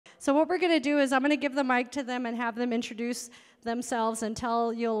So what we're going to do is I'm going to give the mic to them and have them introduce themselves and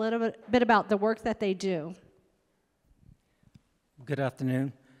tell you a little bit about the work that they do. Good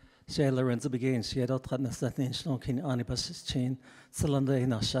afternoon. Lorenzo Begay in Seattle,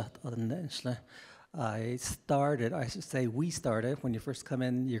 we started, when you first come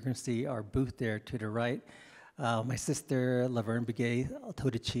in, you're going to see our booth there to the right. My sister, Laverne Begay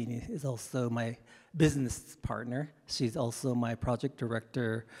Todicini, is also my business partner. She's also my project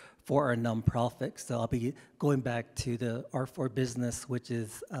director for our nonprofit. So I'll be going back to the R4 business, which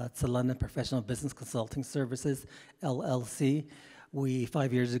is Tselani Professional Business Consulting Services, LLC.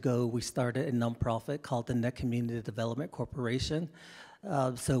 5 years ago, we started a nonprofit called the Net Community Development Corporation.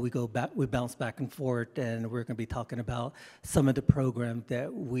 So we bounce back and forth, and we're going to be talking about some of the programs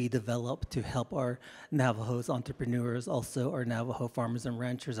that we developed to help our Navajos entrepreneurs, also our Navajo farmers and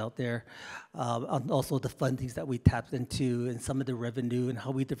ranchers out there, and also the fundings that we tapped into and some of the revenue and how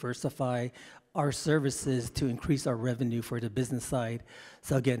we diversify our services to increase our revenue for the business side.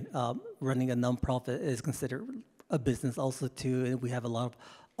 So again, running a nonprofit is considered a business also too, and we have a lot of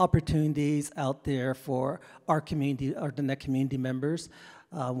opportunities out there for our community, the NET community members.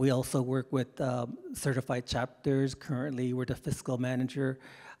 We also work with certified chapters. Currently, we're the fiscal manager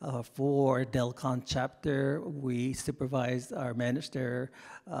for Delcon chapter. We supervise or manage their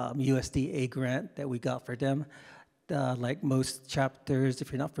USDA grant that we got for them. Like most chapters,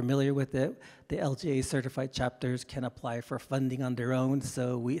 if you're not familiar with it, the LGA certified chapters can apply for funding on their own,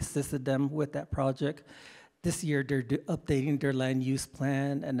 so we assisted them with that project. This year, they're updating their land use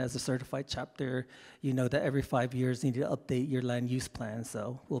plan, and as a certified chapter, you know that every 5 years you need to update your land use plan,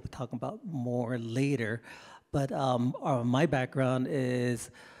 so we'll be talking about more later. But my background is,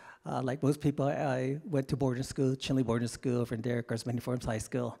 like most people, I went to boarding school, Chinle boarding school from there, Many Forms High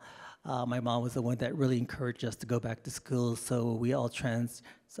School. My mom was the one that really encouraged us to go back to school, so we all transitioned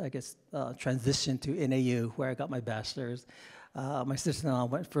to NAU, where I got my bachelor's. My sister and I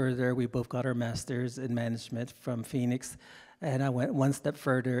went further. We both got our master's in management from Phoenix, and I went one step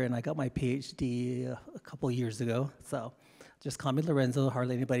further, and I got my PhD a couple years ago. So just call me Lorenzo.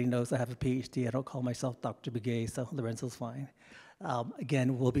 Hardly anybody knows I have a PhD. I don't call myself Dr. Begay, so Lorenzo's fine.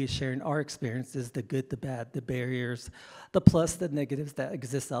 Again, we'll be sharing our experiences, the good, the bad, the barriers, the plus, the negatives that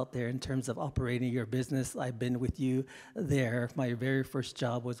exist out there in terms of operating your business. I've been with you there. My very first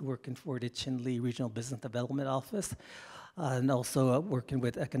job was working for the Chinle Regional Business Development Office. And also working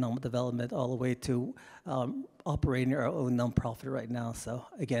with economic development all the way to operating our own nonprofit right now. So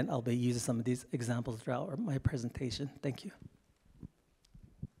again, I'll be using some of these examples throughout my presentation. Thank you.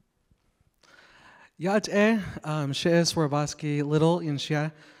 Swarvoski little in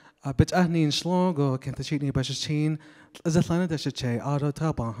Shia, but Ahnin Shlogo can the Chitney Bashachin, Zatlana Dashache, Auto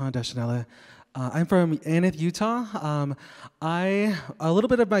Tabaha Dashanella. I'm from Aneth, Utah. A little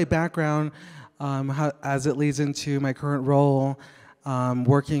bit of my background as it leads into my current role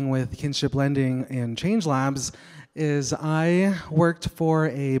working with kinship lending and change labs is I worked for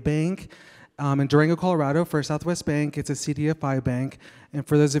a bank in Durango, Colorado for Southwest Bank. It's a CDFI bank. And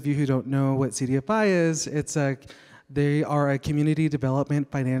for those of you who don't know what CDFI is, they are a community development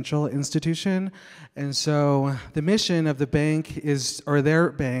financial institution. And so the mission of the bank is, or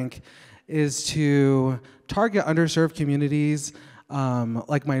their bank, is to target underserved communities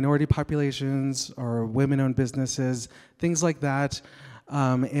like minority populations or women-owned businesses, things like that.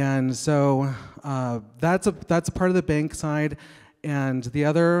 And so that's a part of the bank side. And the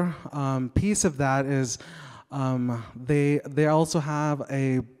other piece of that is they also have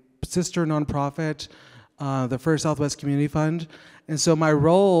a sister nonprofit, the First Southwest Community Fund. And so my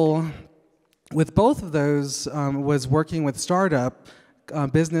role with both of those was working with startup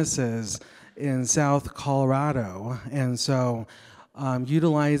businesses in South Colorado. And so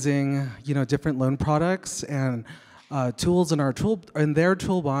utilizing different loan products and tools in their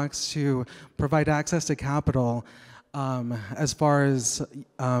toolbox to provide access to capital, as far as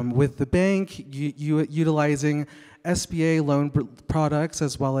with the bank utilizing SBA loan products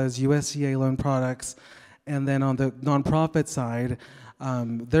as well as USDA loan products. And then on the nonprofit side,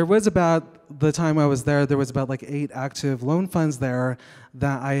 there was about, the time I was there was about like 8 active loan funds there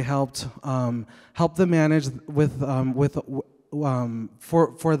that I helped them manage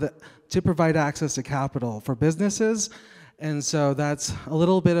to provide access to capital for businesses. And so that's a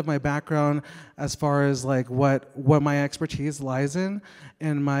little bit of my background as far as like what my expertise lies in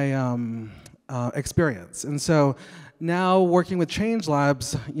and my experience. And so now working with Change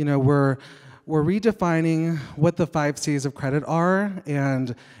Labs, we're redefining what the 5 C's of credit are,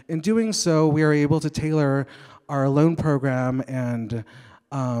 and in doing so, we are able to tailor our loan program and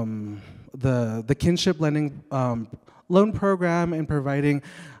the kinship lending loan program, and providing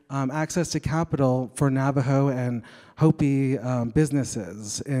access to capital for Navajo and Hopi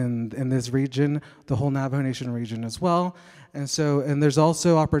businesses in this region, the whole Navajo Nation region as well. And there's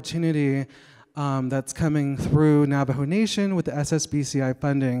also opportunity that's coming through Navajo Nation with the SSBCI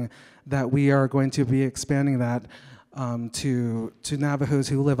funding that we are going to be expanding that to Navajos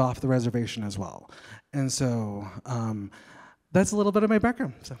who live off the reservation as well. And so that's a little bit of my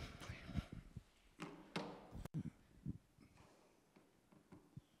background. So.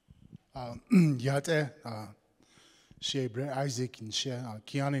 Yate, she Brett Isaac and she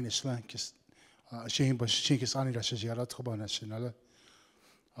Kiani Nishlankis, she Bashinkis Ani Rashajara Toba National.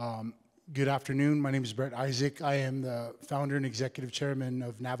 Good afternoon. My name is Brett Isaac. I am the founder and executive chairman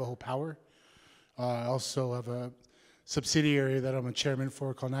of Navajo Power. I also have a subsidiary that I'm a chairman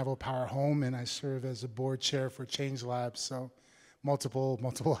for called Navajo Power Home, and I serve as a board chair for Change Labs. So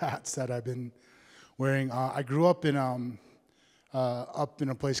multiple hats that I've been wearing. I grew up in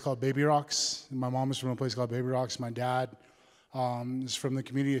a place called Baby Rocks. My mom is from a place called Baby Rocks. My dad is from the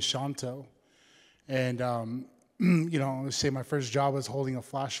community of Shanto. And you know, let's say my first job was holding a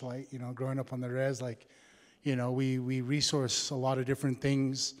flashlight. You know, growing up on the res, like, you know, we resource a lot of different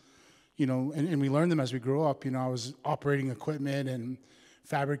things, you know, and we learned them as we grew up. You know, I was operating equipment and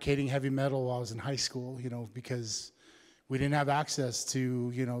fabricating heavy metal while I was in high school, you know, because we didn't have access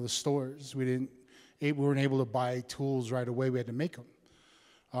to, you know, the stores. We weren't able to buy tools right away. We had to make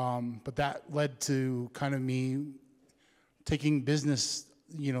them. But that led to kind of me taking business,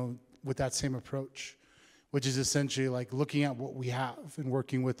 you know, with that same approach, which is essentially like looking at what we have and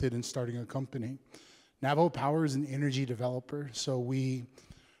working with it and starting a company. Navajo Power is an energy developer, so we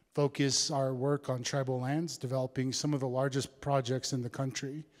focus our work on tribal lands, developing some of the largest projects in the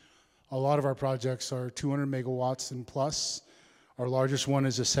country. A lot of our projects are 200 megawatts and plus. Our largest one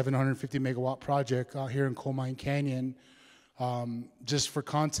is a 750 megawatt project out here in Coal Mine Canyon. Just for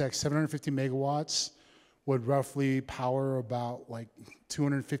context, 750 megawatts would roughly power about like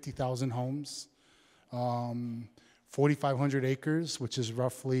 250,000 homes. 4,500 acres, which is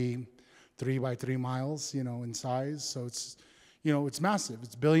roughly 3 by 3 miles, you know, in size. So it's, you know, it's massive.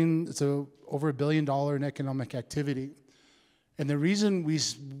 It's over $1 billion in economic activity. And the reason we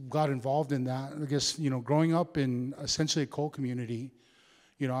got involved in that, I guess, you know, growing up in essentially a coal community,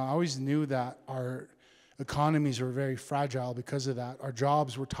 you know, I always knew that our economies were very fragile because of that. Our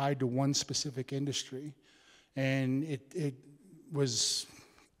jobs were tied to one specific industry. And it was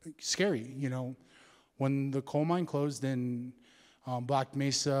scary, you know. When the coal mine closed in Black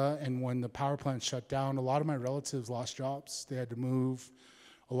Mesa and when the power plant shut down, a lot of my relatives lost jobs. They had to move.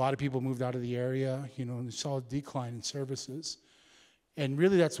 A lot of people moved out of the area, you know, and they saw a decline in services. And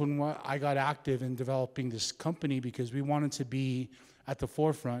really that's when I got active in developing this company, because we wanted to be at the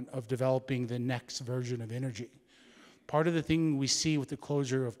forefront of developing the next version of energy. Part of the thing we see with the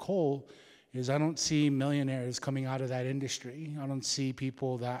closure of coal is I don't see millionaires coming out of that industry. I don't see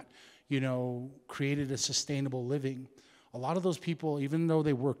people that, you know, created a sustainable living. A lot of those people, even though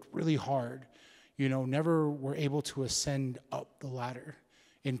they worked really hard, you know, never were able to ascend up the ladder.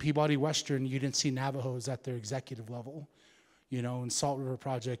 In Peabody Western, you didn't see Navajos at their executive level. You know, in Salt River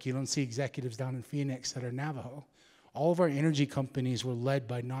Project, you don't see executives down in Phoenix that are Navajo. All of our energy companies were led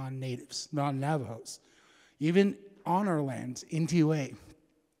by non-natives, non-Navajos. Even on our lands, NTUA,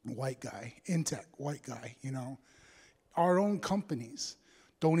 white guy, Intech, white guy, you know. Our own companies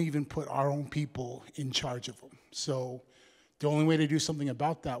don't even put our own people in charge of them. So the only way to do something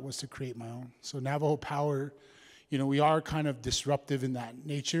about that was to create my own. So Navajo Power, you know, we are kind of disruptive in that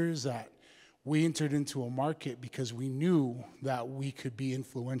nature, is that we entered into a market because we knew that we could be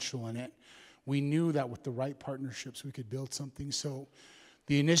influential in it. We knew that with the right partnerships, we could build something. So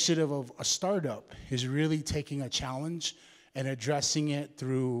the initiative of a startup is really taking a challenge and addressing it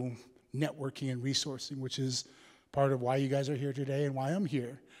through networking and resourcing, which is part of why you guys are here today and why I'm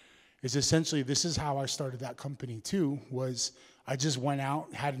here. Is essentially, this is how I started that company too, was I just went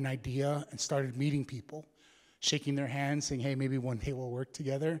out, had an idea, and started meeting people, shaking their hands, saying, hey, maybe one day we'll work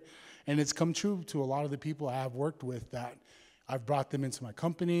together. And it's come true to a lot of the people I have worked with, that I've brought them into my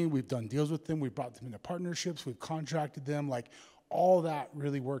company, we've done deals with them, we've brought them into partnerships, we've contracted them, like all that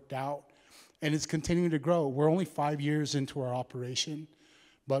really worked out. And it's continuing to grow. We're only 5 years into our operation,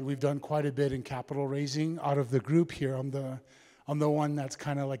 but we've done quite a bit in capital raising. Out of the group here, I'm the one that's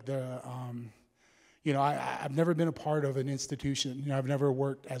kind of like the, you know, I've never been a part of an institution. You know, I've never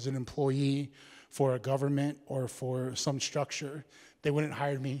worked as an employee for a government or for some structure. They wouldn't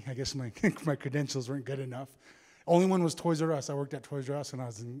hire me. I guess my my credentials weren't good enough. Only one was Toys R Us. I worked at Toys R Us when I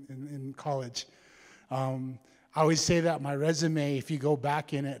was in college. I always say that my resume, if you go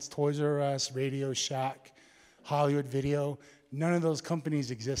back in it, it's Toys R Us, Radio Shack, Hollywood Video. none of those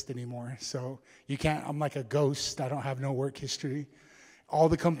companies exist anymore. So you can't, I'm like a ghost. I don't have no work history. All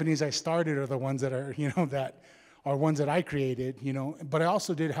the companies I started are the ones that are, that are ones that I created, But I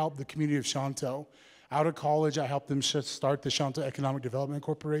also did help the community of Shanto. Out of college, I helped them start the Shanto Economic Development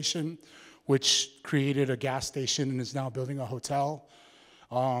Corporation, which created a gas station and is now building a hotel.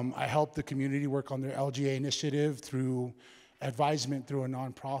 I helped the community work on their LGA initiative through advisement through a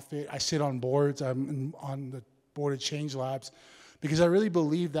nonprofit. I sit on boards. I'm on the board of Change Labs because I really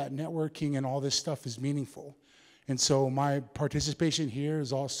believe that networking and all this stuff is meaningful. And so my participation here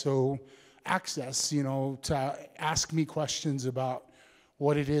is also access, to ask me questions about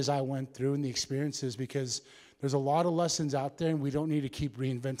what it is I went through and the experiences, because there's a lot of lessons out there and we don't need to keep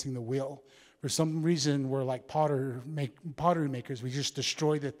reinventing the wheel. For some reason, we're like pottery makers. We just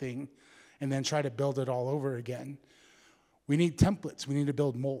destroy the thing and then try to build it all over again. We need templates. We need to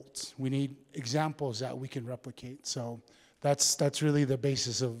build molds. We need examples that we can replicate. So that's really the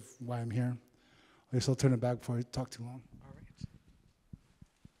basis of why I'm here. I guess I'll turn it back before I talk too long.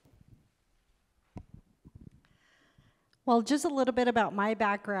 Well, just a little bit about my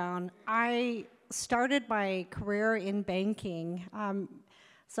background. I started my career in banking.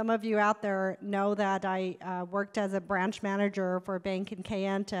 Some of you out there know that I worked as a branch manager for a bank in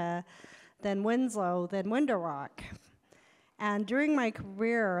Kayenta, then Winslow, then Window Rock. And during my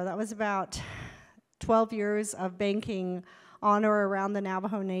career, that was about 12 years of banking on or around the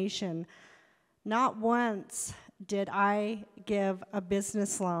Navajo Nation. Not once did I give a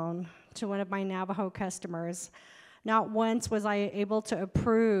business loan to one of my Navajo customers. Not once was I able to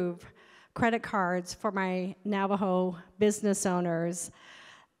approve credit cards for my Navajo business owners.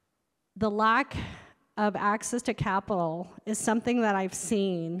 The lack of access to capital is something that I've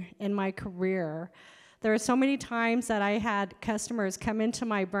seen in my career. There are so many times that I had customers come into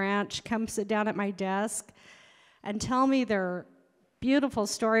my branch, come sit down at my desk, and tell me their beautiful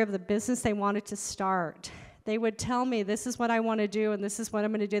story of the business they wanted to start. They would tell me, this is what I want to do, and this is what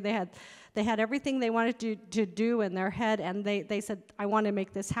I'm going to do. They had everything they wanted to do in their head, and they said, I want to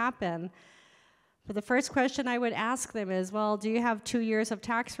make this happen. But the first question I would ask them is, well, do you have 2 years of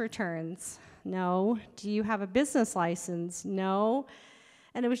tax returns? No. Do you have a business license? No.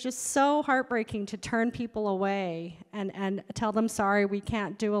 And it was just so heartbreaking to turn people away and tell them, sorry, we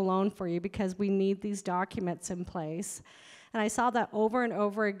can't do a loan for you because we need these documents in place. And I saw that over and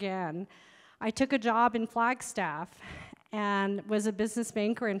over again. I took a job in Flagstaff and was a business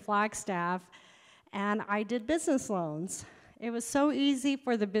banker in Flagstaff, and I did business loans. It was so easy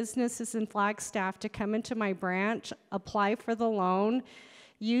for the businesses in Flagstaff to come into my branch, apply for the loan,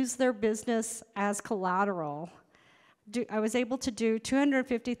 use their business as collateral. I was able to do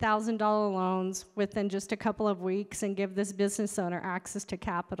 $250,000 loans within just a couple of weeks and give this business owner access to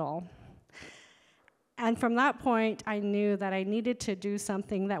capital. And from that point, I knew that I needed to do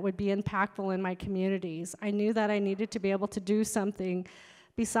something that would be impactful in my communities. I knew that I needed to be able to do something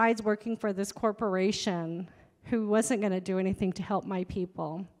besides working for this corporation who wasn't going to do anything to help my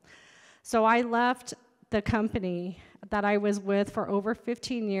people. So I left the company that I was with for over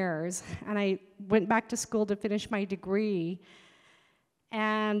 15 years, and I went back to school to finish my degree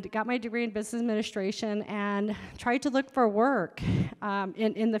and got my degree in business administration and tried to look for work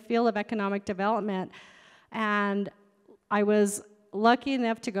in the field of economic development. And I was lucky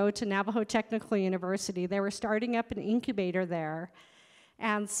enough to go to Navajo Technical University. They were starting up an incubator there.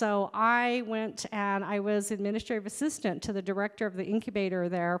 And so I went and I was administrative assistant to the director of the incubator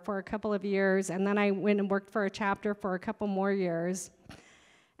there for a couple of years, and then I went and worked for a chapter for a couple more years.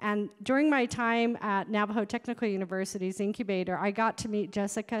 And during my time at Navajo Technical University's incubator, I got to meet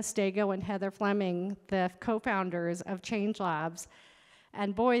Jessica Stego and Heather Fleming, the co-founders of Change Labs.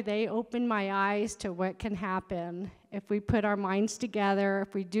 And boy, they opened my eyes to what can happen if we put our minds together,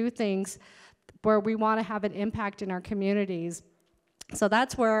 if we do things where we want to have an impact in our communities. So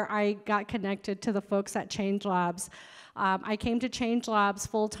that's where I got connected to the folks at Change Labs. I came to Change Labs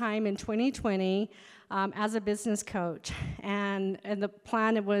full-time in 2020 as a business coach. And the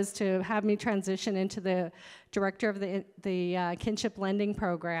plan was to have me transition into the director of the Kinship Lending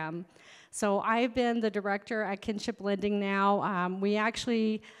Program. So I've been the director at Kinship Lending now. We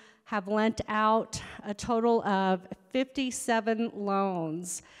actually have lent out a total of 57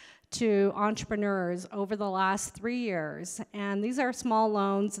 loans to entrepreneurs over the last 3 years. And these are small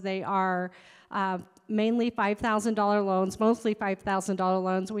loans. They are mainly $5,000 loans, mostly $5,000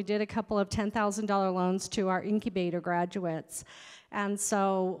 loans. We did a couple of $10,000 loans to our incubator graduates. And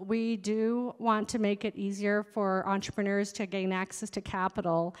so we do want to make it easier for entrepreneurs to gain access to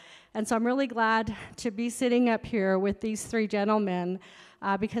capital. And so I'm really glad to be sitting up here with these three gentlemen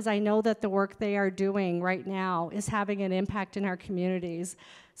because I know that the work they are doing right now is having an impact in our communities.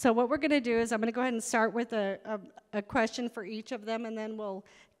 So what we're going to do is I'm going to go ahead and start with a question for each of them, and then we'll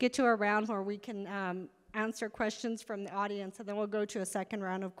get to a round where we can answer questions from the audience, and then we'll go to a second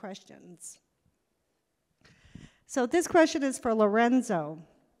round of questions. So this question is for Lorenzo.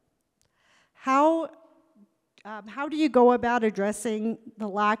 How do you go about addressing the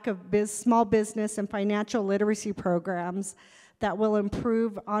lack of small business and financial literacy programs that will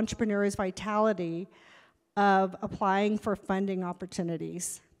improve entrepreneurs' vitality of applying for funding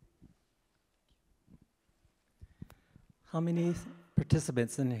opportunities? How many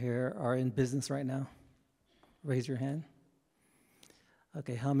participants in here are in business right now? Raise your hand.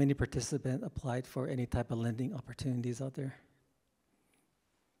 Okay, how many participants applied for any type of lending opportunities out there?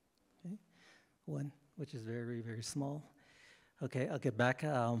 Okay, one, which is very, very small. Okay, I'll get back.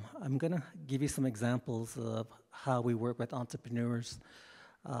 I'm gonna give you some examples of how we work with entrepreneurs,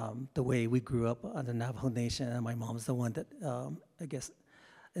 the way we grew up on the Navajo Nation, and my mom's the one that, I guess,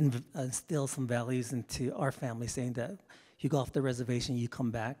 instilled some values into our family, saying that you go off the reservation, you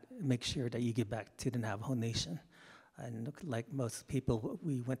come back, make sure that you get back to the Navajo Nation. And like most people,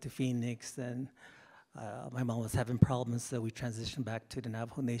 we went to Phoenix, and my mom was having problems, so we transitioned back to the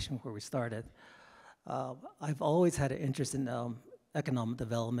Navajo Nation where we started. I've always had an interest in economic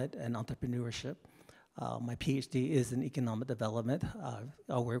development and entrepreneurship. My PhD is in economic development.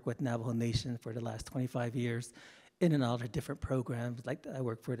 I work with Navajo Nation for the last 25 years in and out of different programs. Like I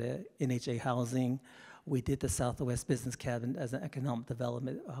work for the NHA Housing. We did the Southwest Business Cabinet as an economic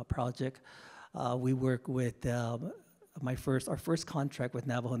development project. We work with our first contract with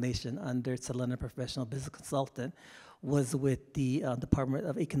Navajo Nation under Tselani Professional Business Consultant was with the Department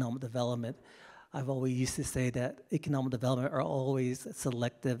of Economic Development. I've always used to say that economic development are always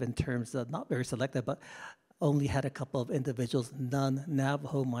selective in terms of, not very selective, but only had a couple of individuals,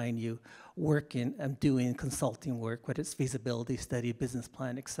 non-Navajo, mind you, working and doing consulting work, whether it's feasibility study, business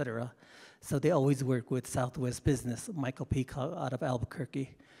plan, et cetera. So they always work with Southwest Business, Michael Peacock out of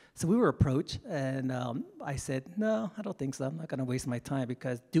Albuquerque. So we were approached, and I said, no, I don't think so. I'm not going to waste my time,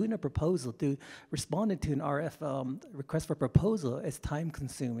 because doing a proposal, responding to an RF request for proposal is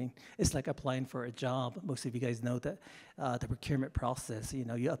time-consuming. It's like applying for a job. Most of you guys know that the procurement process. You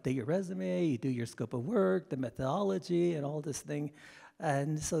know, you update your resume, you do your scope of work, the methodology, and all this thing.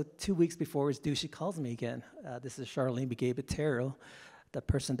 And so 2 weeks before it's due, she calls me again. This is Charlene Begay, the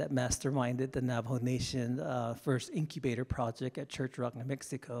person that masterminded the Navajo Nation first incubator project at Church Rock, New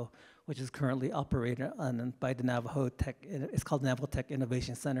Mexico, which is currently operated by the Navajo Tech. It's called Navajo Tech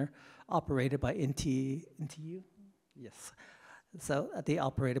Innovation Center, operated by NTU. Yes. So they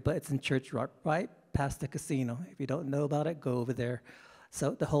operate it, but it's in Church Rock, right past the casino. If you don't know about it, go over there.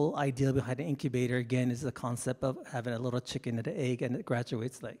 So the whole idea behind the incubator, again, is the concept of having a little chicken and an egg, and it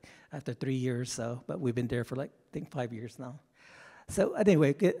graduates like after 3 years. So, but we've been there for like, I think 5 years now. So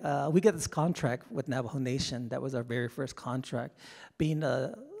anyway, we get this contract with Navajo Nation. That was our very first contract. Being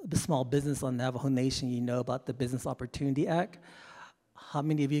the small business on Navajo Nation, you know about the Business Opportunity Act. How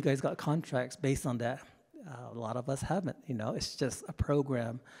many of you guys got contracts based on that? A lot of us haven't, you know. It's just a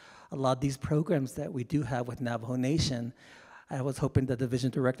program. A lot of these programs that we do have with Navajo Nation, I was hoping the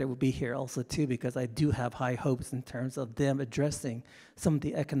division director would be here also too, because I do have high hopes in terms of them addressing some of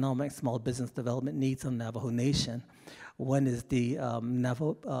the economic small business development needs of Navajo Nation. One is the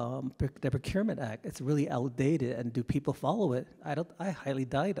the Procurement Act. It's really outdated, and do people follow it? I highly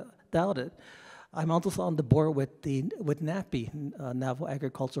doubt it. I'm also on the board with NAPI, Navajo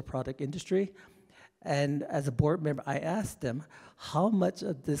Agricultural Product Industry. And as a board member, I asked them how much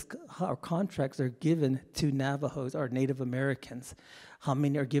of our contracts are given to Navajos or Native Americans, how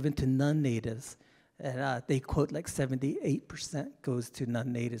many are given to non-natives. And they quote like 78% goes to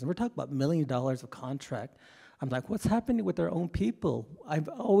non-natives. And we're talking about $1 million of contract. I'm like, what's happening with our own people? I've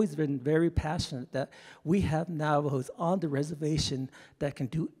always been very passionate that we have Navajos on the reservation that can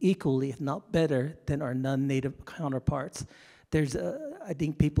do equally, if not better, than our non-native counterparts. I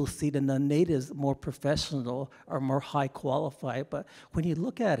think people see the non-natives more professional or more high qualified, but when you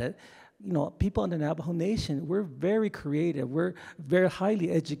look at it, you know, people in the Navajo Nation, we're very creative, we're very highly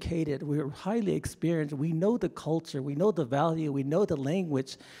educated, we're highly experienced, we know the culture, we know the value, we know the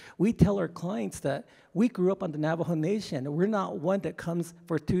language. We tell our clients that we grew up on the Navajo Nation. We're not one that comes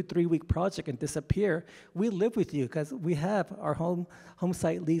for a 2-3 week project and disappear. We live with you because we have our home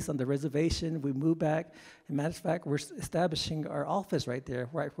site lease on the reservation. We move back. As a matter of fact, we're establishing our office right there,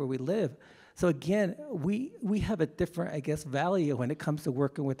 right where we live. So again, we have a different, I guess, value when it comes to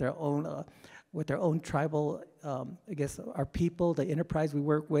working with our own tribal, I guess, our people, the enterprise we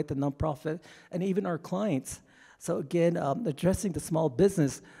work with, the nonprofit, and even our clients. So again, addressing the small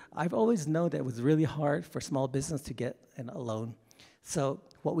business, I've always known that it was really hard for small business to get a loan. So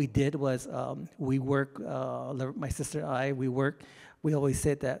what we did was we work, my sister and I, we always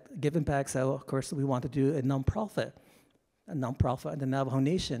said that giving back, so of course we want to do a nonprofit in the Navajo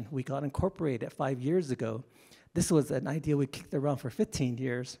Nation. We got incorporated 5 years ago. This was an idea we kicked around for 15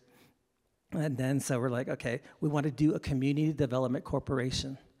 years. And then so we're like, okay, we want to do a community development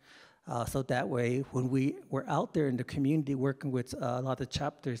corporation. So that way, when we were out there in the community working with a lot of the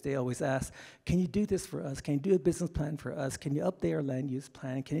chapters, they always ask, can you do this for us? Can you do a business plan for us? Can you update our land use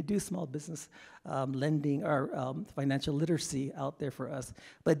plan? Can you do small business lending or financial literacy out there for us?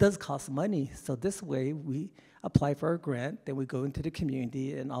 But it does cost money. So this way, we apply for a grant, then we go into the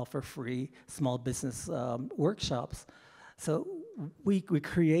community and offer free small business workshops. So we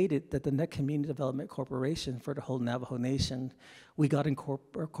created the Net Community Development Corporation for the whole Navajo Nation. We got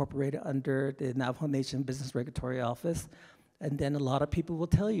incorporated under the Navajo Nation Business Regulatory Office. And then a lot of people will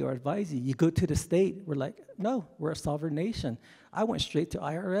tell you or advise you. You go to the state, we're like, no, we're a sovereign nation. I went straight to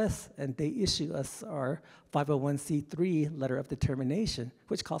IRS, and they issue us our 501c3 letter of determination,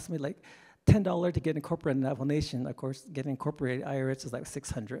 which cost me like $10 to get incorporated in the Navajo Nation. Of course, getting incorporated IRS is like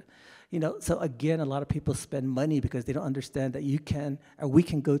 $600. You know, so again, a lot of people spend money because they don't understand that you can, or we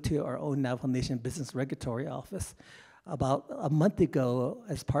can go to our own Navajo Nation Business Regulatory Office. About a month ago,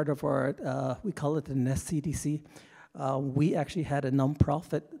 as part of our, we call it the NEST CDC, we actually had a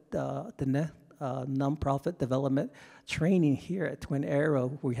nonprofit, nonprofit development training here at Twin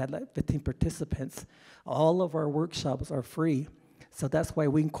Arrow. We had like 15 participants. All of our workshops are free. So that's why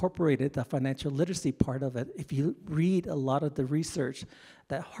we incorporated the financial literacy part of it. If you read a lot of the research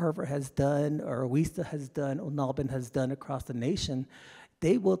that Harvard has done, or WISTA has done, or NALBN has done across the nation,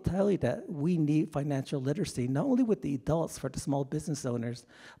 they will tell you that we need financial literacy, not only with the adults for the small business owners,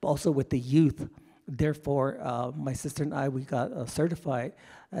 but also with the youth. Therefore, my sister and I, we got certified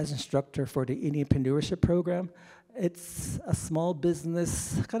as instructor for the Indianpreneurship program. It's a small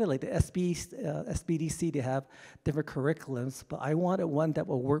business, kind of like the SBDC, they have different curriculums, but I wanted one that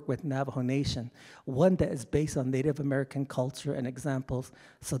will work with Navajo Nation, one that is based on Native American culture and examples,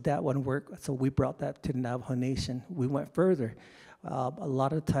 so that one worked, so we brought that to the Navajo Nation. We went further. A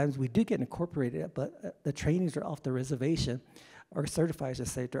lot of times we do get incorporated, but the trainings are off the reservation, or certified, I should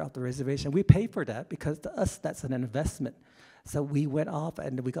say, they're off the reservation. We pay for that because to us, that's an investment. So we went off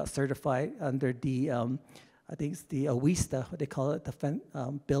and we got certified under the, I think it's the WISTA, what they call it, the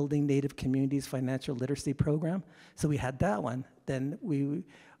Building Native Communities Financial Literacy Program. So we had that one. Then we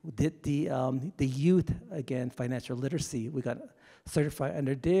did the youth, again, financial literacy. We got certified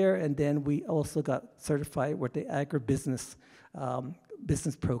under there, and then we also got certified with the agribusiness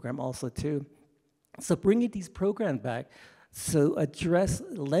business program also too. So bringing these programs back, so address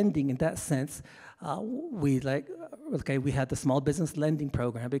lending in that sense, we had the small business lending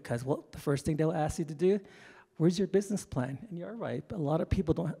program because the first thing they'll ask you to do, where's your business plan? And you're right, but a lot of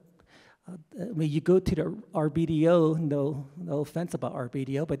people don't, I mean, you go to the RBDO, no offense about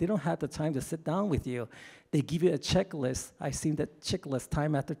RBDO, but they don't have the time to sit down with you. They give you a checklist. I've seen that checklist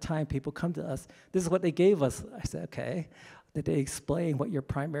time after time. People come to us. This is what they gave us. I said, okay. Did they explain what your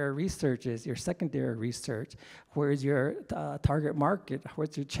primary research is, your secondary research, where's your target market,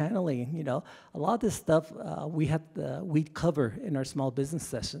 where's your channeling, you know? A lot of this stuff we cover in our small business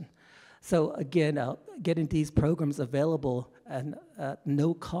session. So again, getting these programs available and at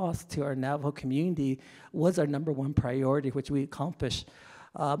no cost to our Navajo community was our #1 priority, which we accomplished.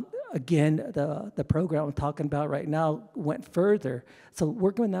 Again, the program I'm talking about right now went further. So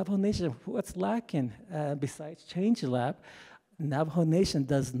working with Navajo Nation, what's lacking besides Change Lab? Navajo Nation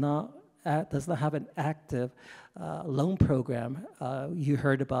does not have an active loan program. You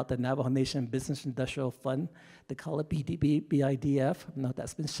heard about the Navajo Nation Business Industrial Fund. They call it BIDF. No,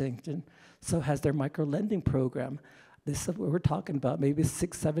 that's been sanctioned. So has their micro lending program. This is what we're talking about, maybe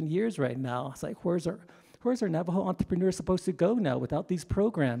 6, 7 years right now. It's like, where's our Navajo entrepreneurs supposed to go now without these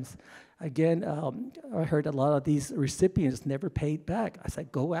programs? Again, I heard a lot of these recipients never paid back. I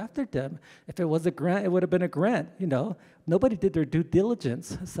said, go after them. If it was a grant, it would have been a grant, you know. Nobody did their due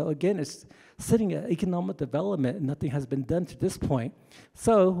diligence. So again, it's sitting at economic development and nothing has been done to this point.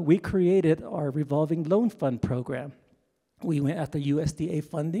 So we created our revolving loan fund program. We went after USDA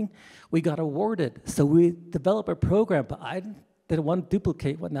funding. We got awarded. So we developed a program, but I didn't want to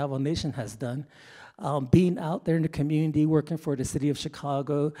duplicate what Navajo Nation has done. Being out there in the community, working for the city of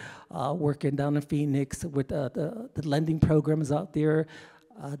Chicago, working down in Phoenix with the lending programs out there,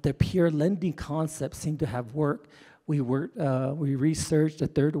 the peer lending concept seemed to have worked. We researched the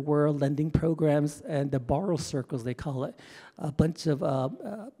third world lending programs and the borrow circles, they call it. A bunch of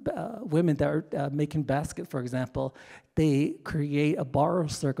women that are making baskets, for example, they create a borrow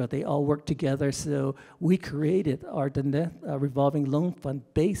circle. They all work together. So we created our revolving loan fund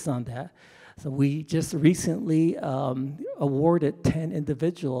based on that. So we just recently awarded 10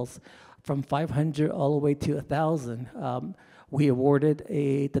 individuals from 500 all the way to 1,000. We awarded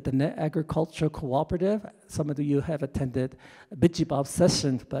the Net Agricultural Cooperative. Some of you have attended Bitchy Bob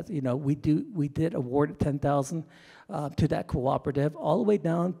sessions, but we did award 10,000 to that cooperative, all the way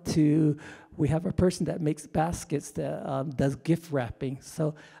down to we have a person that makes baskets that does gift wrapping.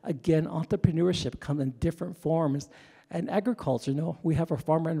 So again, entrepreneurship comes in different forms. And agriculture, we have our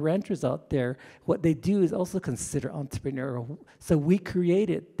farmer and ranchers out there. What they do is also consider entrepreneurial. So we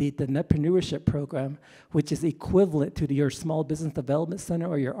created the Netpreneurship program, which is equivalent to your Small Business Development Center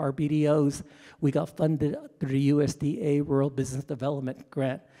or your RBDOs. We got funded through the USDA Rural Business Development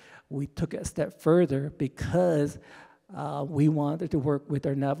Grant. We took it a step further because we wanted to work with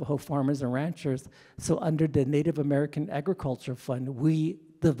our Navajo farmers and ranchers. So under the Native American Agriculture Fund, we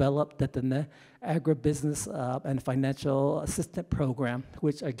developed the agribusiness and financial assistance program,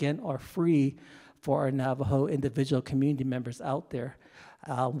 which again are free for our Navajo individual community members out there.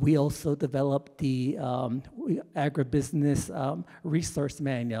 We also developed the agribusiness resource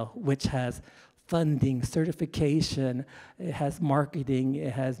manual, which has funding, certification, it has marketing,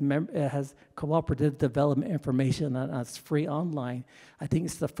 it has cooperative development information, and it's free online. I think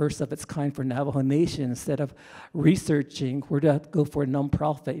it's the first of its kind for Navajo Nation. Instead of researching where to go for a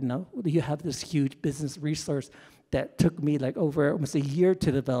nonprofit, you have this huge business resource that took me like over almost a year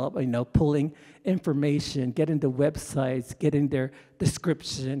to develop, pulling information, getting the websites, getting their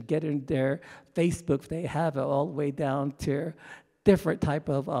description, getting their Facebook, they have it all the way down to different type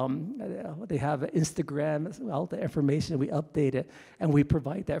of, they have Instagram, all the information, we update it, and we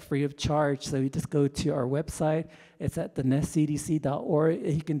provide that free of charge. So you just go to our website, it's at thenestcdc.org,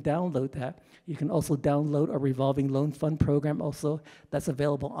 and you can download that. You can also download our revolving loan fund program also, that's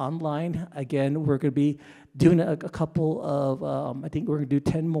available online. Again, we're gonna be doing a couple of, I think we're gonna do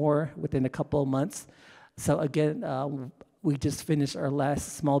 10 more within a couple of months. So again, we just finished our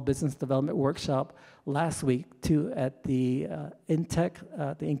last small business development workshop last week too at the Intech,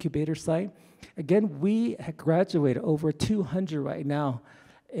 the incubator site. Again, we have graduated over 200 right now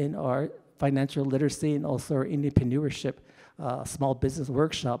in our financial literacy and also our entrepreneurship small business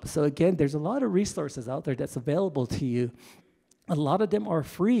workshop. So again, there's a lot of resources out there that's available to you. A lot of them are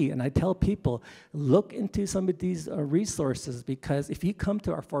free, and I tell people, look into some of these resources, because if you come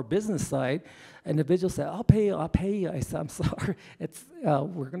to our for business side, individuals say, I'll pay you. I say, I'm sorry,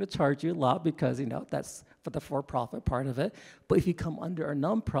 we're gonna charge you a lot because that's for the for-profit part of it. But if you come under a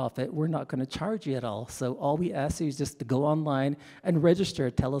nonprofit, we're not gonna charge you at all. So all we ask you is just to go online and register,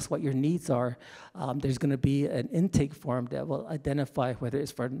 tell us what your needs are. There's gonna be an intake form that will identify whether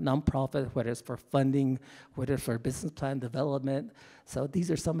it's for nonprofit, whether it's for funding, whether it's for business plan development. So these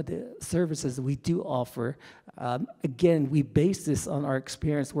are some of the services we do offer. Again, we base this on our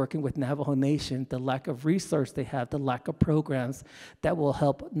experience working with Navajo Nation, the lack of resource they have, the lack of programs that will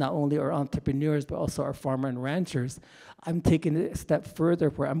help not only our entrepreneurs, but also our farmer and ranchers. I'm taking it a step further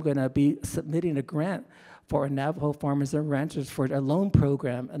where I'm gonna be submitting a grant for our Navajo farmers and ranchers for their loan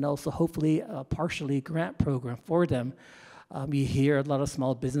program, and also hopefully a partially grant program for them. You hear a lot of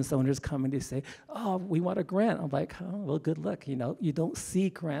small business owners coming to say, oh, we want a grant. I'm like, oh, well, good luck. You don't see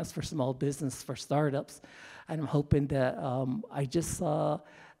grants for small business, for startups. And I'm hoping that, I just saw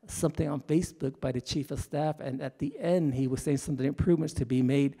something on Facebook by the chief of staff, and at the end, he was saying some of the improvements to be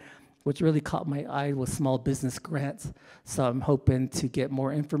made, which really caught my eye was small business grants. So I'm hoping to get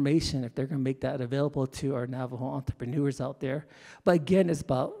more information if they're gonna make that available to our Navajo entrepreneurs out there. But again, it's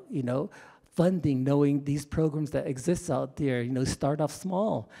about, funding, knowing these programs that exist out there, start off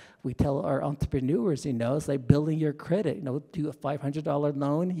small. We tell our entrepreneurs, it's like building your credit, do a $500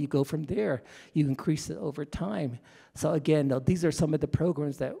 loan, you go from there, you increase it over time. So again, these are some of the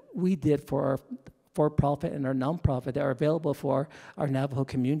programs that we did for our for-profit and our nonprofit that are available for our Navajo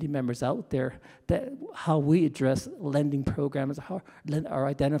community members out there, that how we address lending programs, how are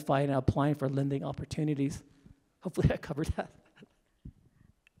identifying and applying for lending opportunities. Hopefully I covered that.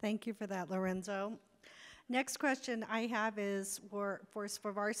 Thank you for that, Lorenzo. Next question I have is for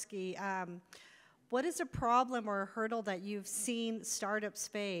Swarvoski. What is a problem or a hurdle that you've seen startups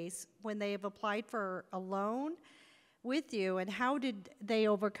face when they have applied for a loan with you, and how did they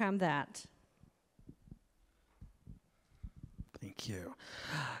overcome that? Thank you.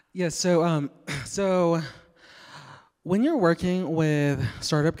 Yeah, so when you're working with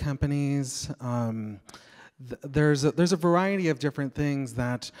startup companies, there's a variety of different things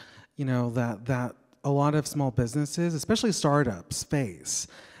that, that a lot of small businesses, especially startups, face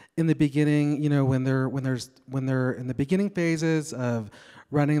in the beginning, when they're in the beginning phases of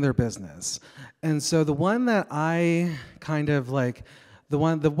running their business. And so the one that I kind of like,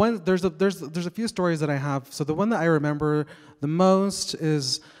 there's a few stories that I have. So the one that I remember the most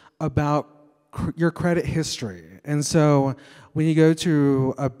is about your credit history. And so when you go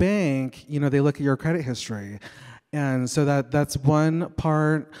to a bank, they look at your credit history. And so that's one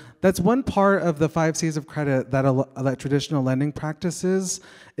part of the 5 C's of credit that traditional lending practices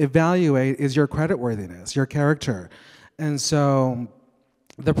evaluate is your creditworthiness, your character. And so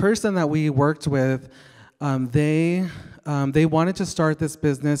the person that we worked with, they wanted to start this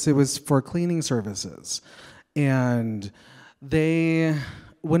business. It was for cleaning services. And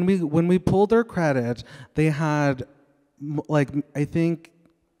when we pulled their credit, they had I think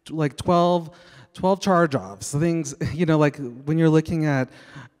 12 charge-offs, things, like when you're looking at,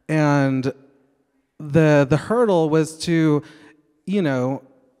 and the hurdle was to,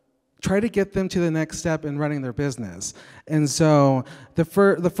 try to get them to the next step in running their business. And so the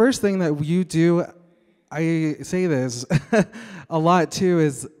first thing that you do, I say this a lot too,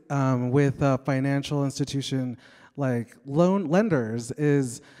 is with a financial institution like loan lenders,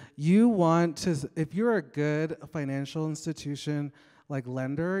 is you want to, if you're a good financial institution like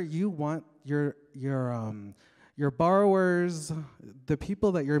lender, you want your borrowers, the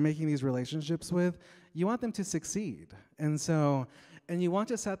people that you're making these relationships with, you want them to succeed. And so, and you want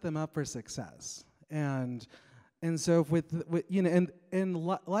to set them up for success. And so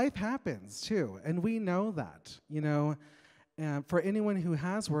life happens too, and we know that, and for anyone who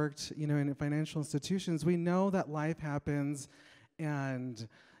has worked, in financial institutions, we know that life happens, and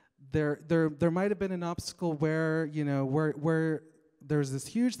there might have been an obstacle where, where there's this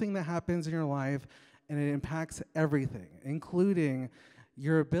huge thing that happens in your life, and it impacts everything, including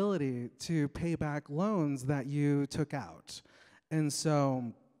your ability to pay back loans that you took out. And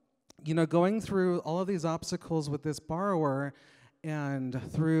so, going through all of these obstacles with this borrower, and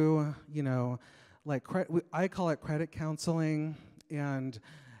through, I call it credit counseling, and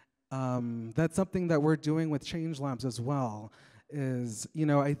that's something that we're doing with Change Labs as well, is,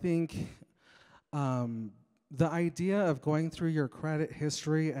 I think the idea of going through your credit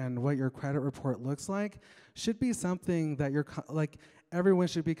history and what your credit report looks like should be something that everyone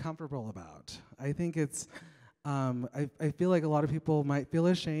should be comfortable about. I think it's, I feel like a lot of people might feel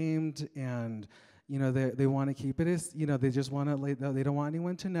ashamed, and they want to keep it as, they just want to, they don't want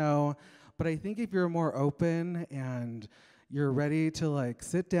anyone to know. But I think if you're more open and you're ready to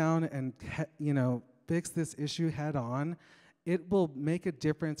sit down and fix this issue head on, it will make a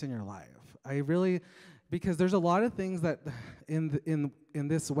difference in your life. Because there's a lot of things that in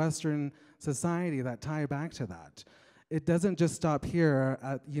this Western society that tie back to that. It doesn't just stop here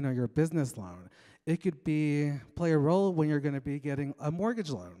at your business loan. It could play a role when you're going to be getting a mortgage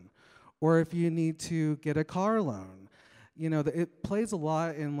loan, or if you need to get a car loan. It plays a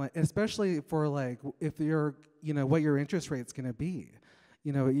lot in, especially for if you're, what your interest rate's going to be.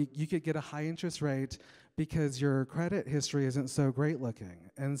 You could get a high interest rate because your credit history isn't so great looking.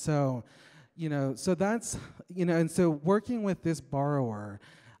 And so, so that's, and so working with this borrower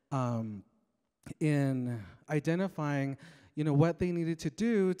in identifying, what they needed to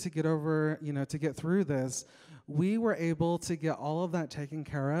do to get over, to get through this, we were able to get all of that taken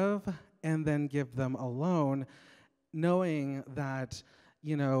care of and then give them a loan, knowing that,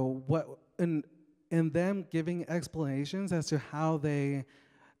 and them giving explanations as to how they,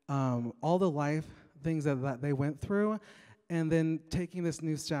 all the life things that they went through, and then taking this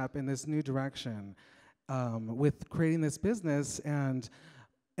new step in this new direction with creating this business. And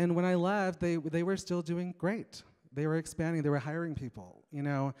when I left, they were still doing great. They were expanding. They were hiring people,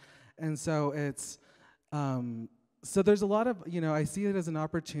 And so it's, so there's a lot of, I see it as an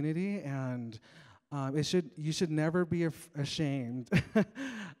opportunity, and you should never be ashamed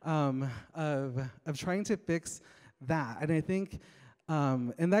of trying to fix that. And I think,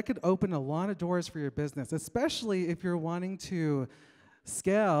 and that could open a lot of doors for your business, especially if you're wanting to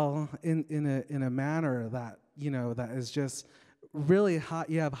scale in a manner that, that is just really high.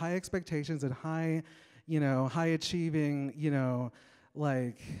 You have high expectations and high achieving,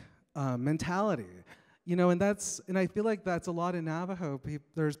 mentality, and I feel like that's a lot in Navajo.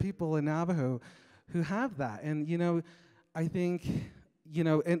 There's people in Navajo who have that, and I think,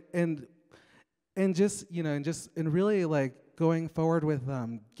 and really going forward with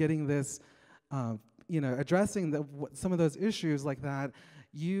getting this, addressing some of those issues like that,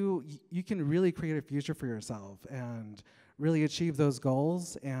 you can really create a future for yourself and really achieve those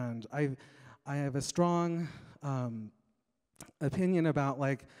goals. And I have a strong opinion about,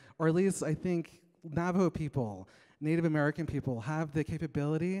 like, or at least I think Navajo people, Native American people have the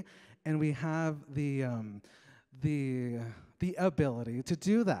capability, and we have the ability to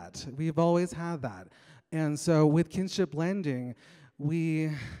do that. We've always had that. And so with kinship lending,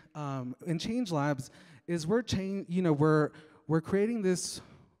 we in Change Labs is we're creating this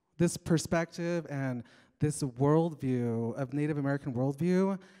perspective and this worldview of Native American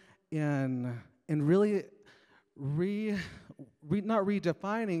worldview, and really not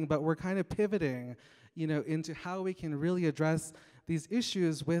redefining, but we're kind of pivoting, into how we can really address these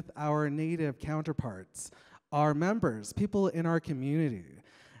issues with our Native counterparts, our members, people in our community.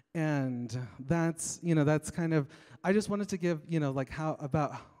 And that's kind of, I just wanted to give, how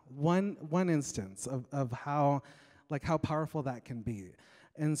about one instance of how powerful that can be.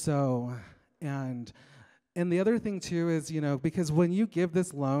 And so, and the other thing too is, because when you give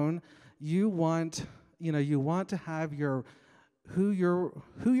this loan, you want to have who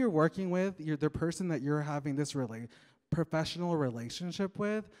you're working with, the person that you're having this really professional relationship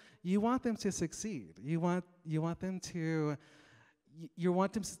with, you want them to succeed. You want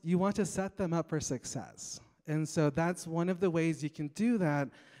to set them up for success. And so that's one of the ways you can do that,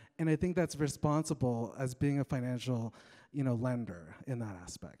 and I think that's responsible as being a financial, lender in that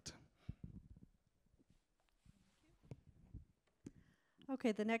aspect.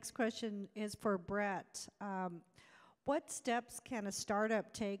 Okay, the next question is for Brett. What steps can a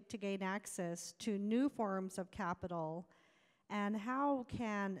startup take to gain access to new forms of capital, and how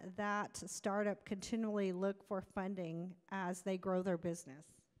can that startup continually look for funding as they grow their business?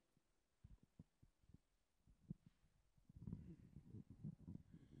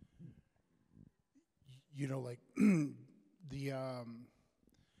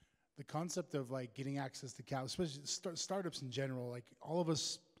 The concept of like getting access to capital, especially startups in general, like all of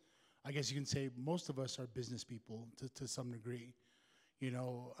us, I guess you can say most of us are business people to some degree.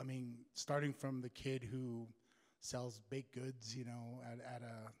 Starting from the kid who sells baked goods, at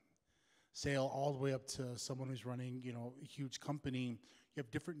a sale, all the way up to someone who's running, a huge company. You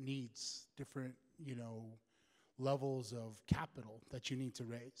have different needs, different, levels of capital that you need to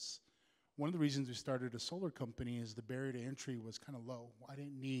raise. One of the reasons we started a solar company is the barrier to entry was kind of low. I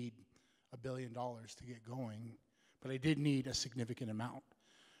didn't need $1 billion to get going, but I did need a significant amount.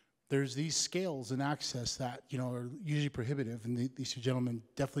 There's these scales and access that, are usually prohibitive, and these two gentlemen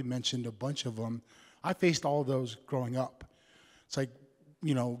definitely mentioned a bunch of them. I faced all of those growing up. It's like,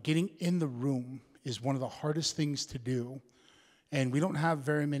 getting in the room is one of the hardest things to do, and we don't have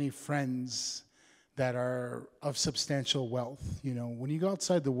very many friends that are of substantial wealth. When you go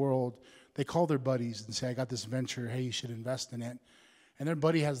outside the world, they call their buddies and say, I got this venture, hey, you should invest in it. And their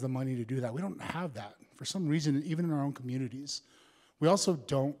buddy has the money to do that. We don't have that. For some reason, even in our own communities. We also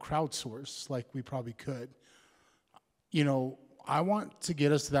don't crowdsource like we probably could. I want to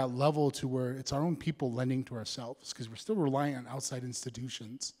get us to that level to where it's our own people lending to ourselves, because we're still relying on outside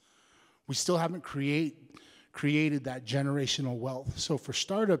institutions. We still haven't created that generational wealth. So for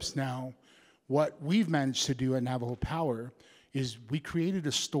startups now, what we've managed to do at Navajo Power is we created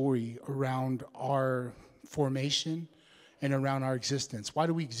a story around our formation and around our existence. Why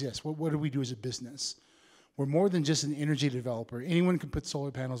do we exist? What do we do as a business? We're more than just an energy developer. Anyone can put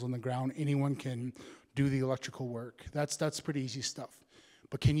solar panels on the ground. Anyone can do the electrical work. That's pretty easy stuff.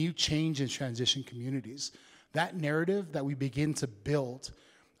 But can you change and transition communities? That narrative that we begin to build,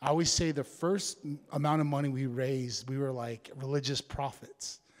 I always say the first amount of money we raised, we were like religious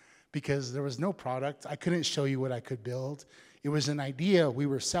prophets, because there was no product. I couldn't show you what I could build. It was an idea we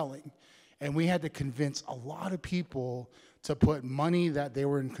were selling. And we had to convince a lot of people to put money that they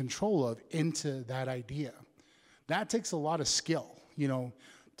were in control of into that idea. That takes a lot of skill,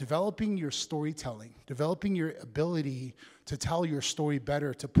 developing your storytelling, developing your ability to tell your story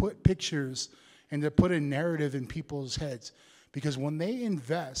better, to put pictures and to put a narrative in people's heads. Because when they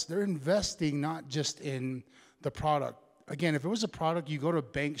invest, they're investing not just in the product. Again, if it was a product, you go to a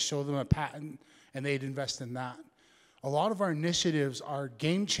bank, show them a patent, and they'd invest in that. A lot of our initiatives are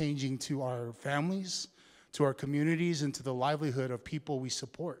game-changing to our families, to our communities, and to the livelihood of people we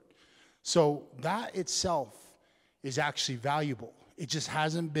support. So that itself is actually valuable. It just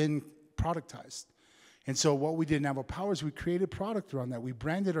hasn't been productized. And so what we did in Navajo Power is we created product around that. We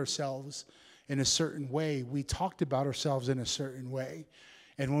branded ourselves in a certain way. We talked about ourselves in a certain way.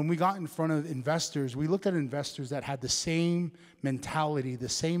 And when we got in front of investors, we looked at investors that had the same mentality, the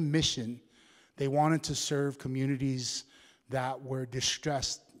same mission. They wanted to serve communities that were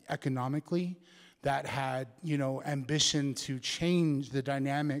distressed economically, that had, ambition to change the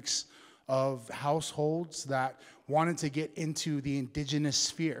dynamics of households, that wanted to get into the indigenous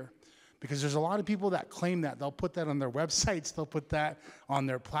sphere. Because there's a lot of people that claim that. They'll put that on their websites, they'll put that on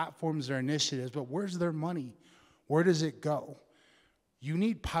their platforms, their initiatives, but where's their money? Where does it go? You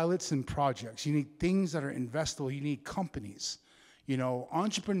need pilots and projects. You need things that are investable. You need companies. You know,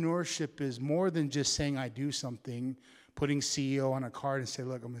 entrepreneurship is more than just saying I do something, putting CEO on a card and say,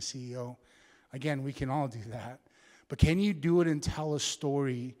 look, I'm a CEO. Again, we can all do that. But can you do it and tell a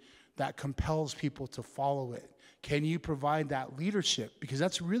story that compels people to follow it? Can you provide that leadership? Because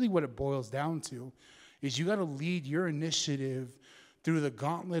that's really what it boils down to, is you got to lead your initiative through the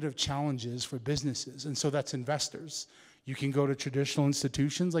gauntlet of challenges for businesses. And so that's investors. You can go to traditional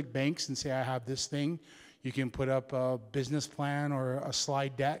institutions like banks and say, I have this thing. You can put up a business plan or a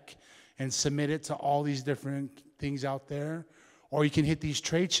slide deck and submit it to all these different things out there. Or you can hit these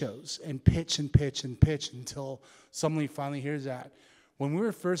trade shows and pitch and pitch and pitch until somebody finally hears that. When we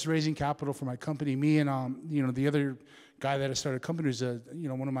were first raising capital for my company, me and the other guy that I started a company was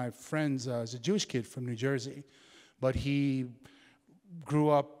one of my friends is a Jewish kid from New Jersey, but he grew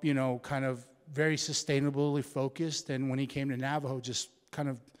up kind of very sustainably focused, and when he came to Navajo, just kind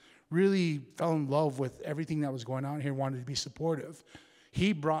of really fell in love with everything that was going on here, wanted to be supportive.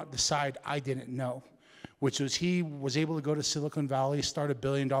 He brought the side I didn't know, which was he was able to go to Silicon Valley, start a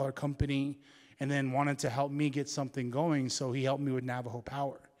billion-dollar company, and then wanted to help me get something going, so he helped me with Navajo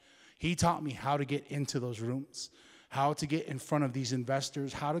Power. He taught me how to get into those rooms, how to get in front of these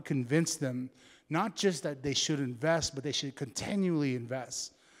investors, how to convince them, not just that they should invest, but they should continually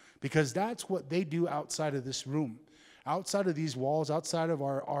invest, because that's what they do outside of this room. Outside of these walls, outside of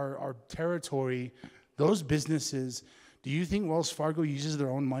our territory, those businesses, do you think Wells Fargo uses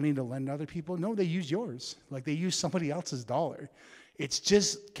their own money to lend to other people? No, they use yours. Like, they use somebody else's dollar. It's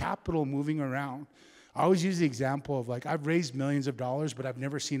just capital moving around. I always use the example of, like, I've raised millions of dollars, but I've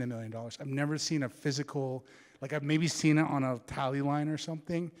never seen $1 million. I've never seen a physical, like, I've maybe seen it on a tally line or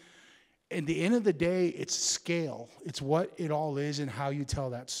something. At the end of the day, it's scale. It's what it all is and how you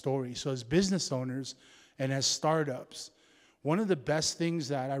tell that story. So as business owners and as startups, one of the best things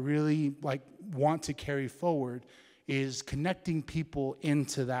that I really want to carry forward is connecting people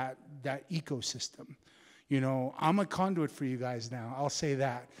into that ecosystem. I'm a conduit for you guys now. I'll say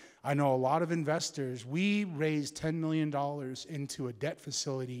that. I know a lot of investors. We raised $10 million into a debt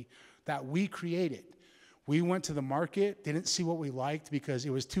facility that we created. We went to the market, didn't see what we liked because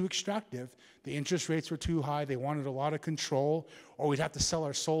it was too extractive. The interest rates were too high. They wanted a lot of control, or we'd have to sell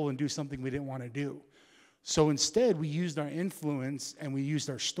our soul and do something we didn't want to do. So instead, we used our influence and we used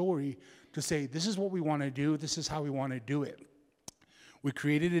our story to say, this is what we want to do. This is how we want to do it. We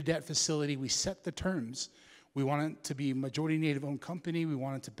created a debt facility. We set the terms. We want it to be a majority Native-owned company. We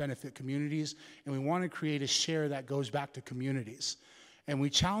want it to benefit communities. And we want to create a share that goes back to communities. And we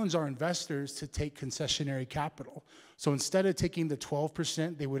challenge our investors to take concessionary capital. So instead of taking the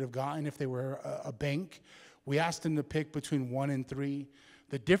 12% they would have gotten if they were a bank, we asked them to pick between 1 and 3.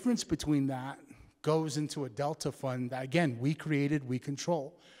 The difference between that goes into a Delta fund that, again, we created, we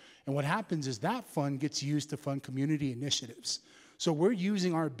control. And what happens is that fund gets used to fund community initiatives. So we're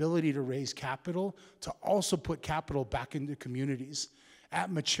using our ability to raise capital to also put capital back into communities.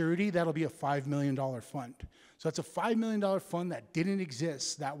 At maturity, that'll be a $5 million fund. So that's a $5 million fund that didn't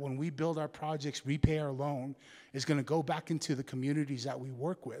exist, that when we build our projects, repay our loan, is going to go back into the communities that we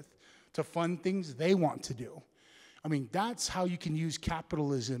work with to fund things they want to do. I mean, that's how you can use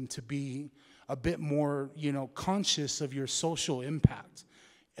capitalism to be a bit more, conscious of your social impact.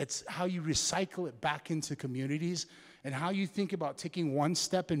 It's how you recycle it back into communities and how you think about taking one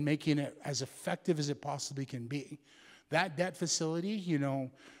step and making it as effective as it possibly can be. That debt facility,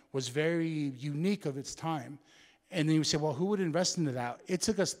 was very unique of its time. And then you say, well, who would invest into that? It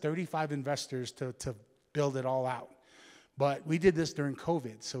took us 35 investors to build it all out. But we did this during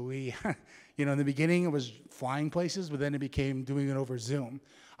COVID. So we, in the beginning, it was flying places, but then it became doing it over Zoom.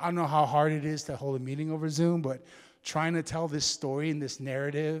 I don't know how hard it is to hold a meeting over Zoom, but trying to tell this story and this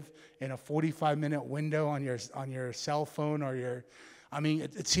narrative in a 45-minute window on your cell phone or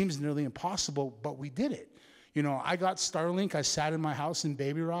it seems nearly impossible, but we did it. I got Starlink. I sat in my house in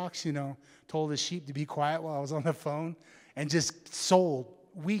Baby Rocks, told the sheep to be quiet while I was on the phone, and just sold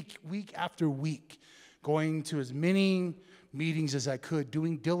week after week, going to as many meetings as I could,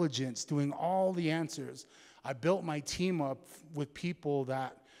 doing diligence, doing all the answers. I built my team up with people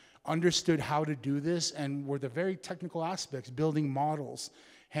that understood how to do this and were the very technical aspects, building models,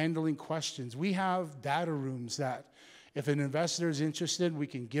 handling questions. We have data rooms that if an investor is interested, we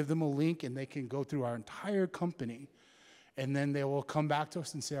can give them a link and they can go through our entire company, and then they will come back to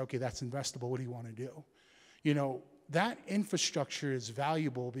us and say, okay, that's investable. What do you want to do? That infrastructure is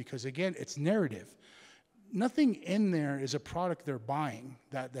valuable because, again, it's narrative. nothing in there is a product they're buying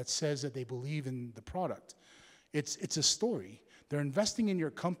that says that they believe in the product. It's a story. They're investing in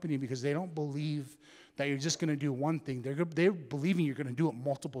your company because they don't believe that you're just going to do one thing. They're believing you're going to do it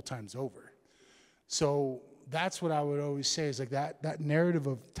multiple times over. So that's what I would always say is like that narrative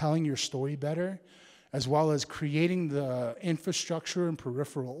of telling your story better, as well as creating the infrastructure and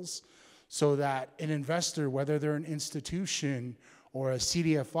peripherals so that an investor, whether they're an institution or a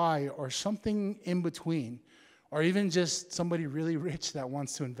CDFI or something in between, or even just somebody really rich that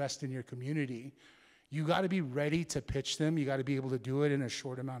wants to invest in your community, you got to be ready to pitch them. You got to be able to do it in a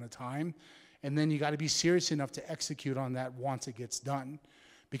short amount of time. And then you got to be serious enough to execute on that once it gets done.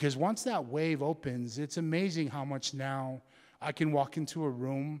 Because once that wave opens, it's amazing how much now I can walk into a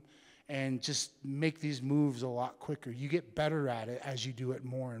room and just make these moves a lot quicker. You get better at it as you do it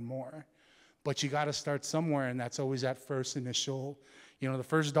more and more. But you got to start somewhere, and that's always that first initial, the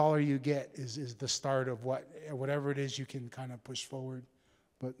first dollar you get is the start of whatever it is you can kind of push forward.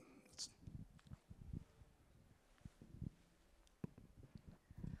 But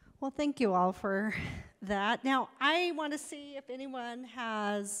Well, thank you all for that. Now, I want to see if anyone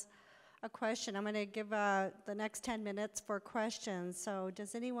has a question. I'm going to give the next 10 minutes for questions. So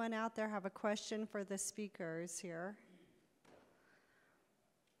does anyone out there have a question for the speakers here?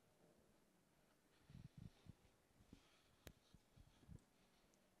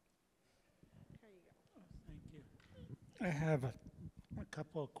 Thank you. I have a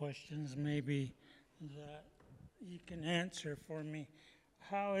couple of questions maybe that you can answer for me.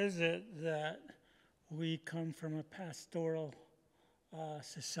 How is it that we come from a pastoral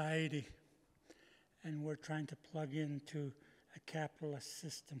society and we're trying to plug into a capitalist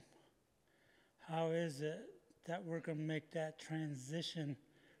system? How is it that we're going to make that transition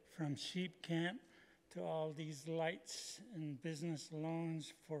from sheep camp to all these lights and business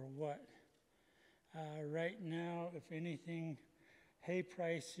loans for what? Right now, if anything, hay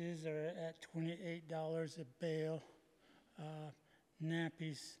prices are at $28 a bale.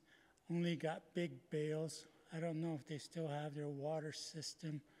 Nappies only got big bales. I don't know if they still have their water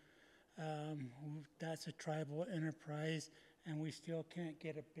system. That's a tribal enterprise, and we still can't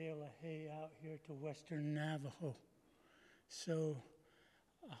get a bale of hay out here to western Navajo. So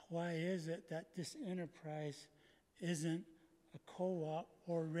why is it that this enterprise isn't a co-op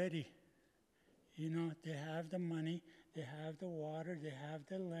already? They have the money, they have the water, they have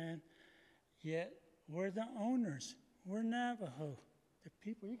the land, yet we're the owners. We're Navajo. The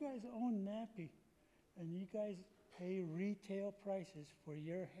people, you guys own Nappy, and you guys pay retail prices for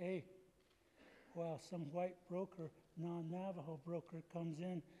your hay, while some white broker, non-Navajo broker, comes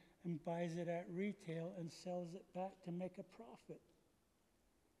in and buys it at retail and sells it back to make a profit.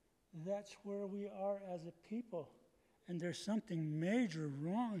 That's where we are as a people, and there's something major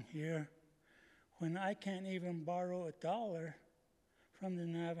wrong here when I can't even borrow $1 from the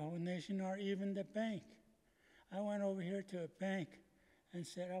Navajo Nation or even the bank. I went over here to a bank and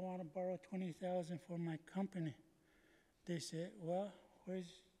said, I want to borrow $20,000 for my company. They said, well,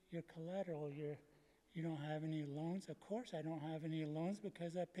 where's your collateral? You don't have any loans? Of course I don't have any loans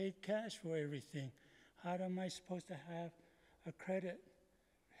because I paid cash for everything. How am I supposed to have a credit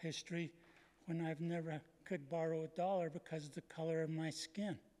history when I've never could borrow $1 because of the color of my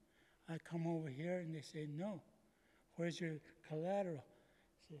skin? I come over here and they say, no, where's your collateral?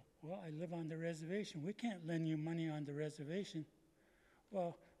 I say, well, I live on the reservation. We can't lend you money on the reservation.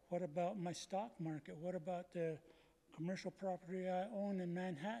 Well, what about my stock market? What about the commercial property I own in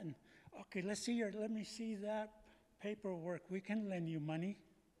Manhattan? Okay, let me see that paperwork. We can lend you money.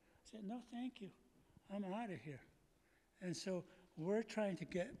 I said, no, thank you. I'm out of here. And so we're trying to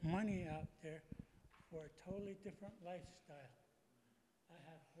get money out there for a totally different lifestyle. I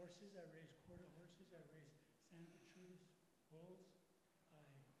have horses. I raise quarter horses. I raise Santa Cruz bulls.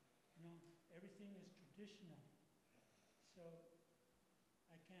 Everything is traditional. So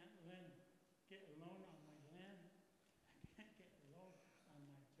I can't get a loan on my land. I can't get a loan on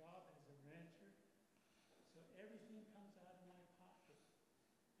my job as a rancher. So everything comes out of my pocket.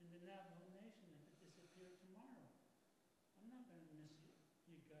 And the Navajo Nation could disappear tomorrow. I'm not going to miss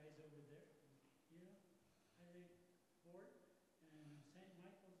you guys over there. I think Fort and St.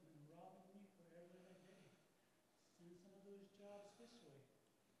 Michael's been robbing me forever and a day. Send some of those jobs this way.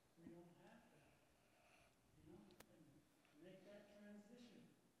 We don't have that. And make that transition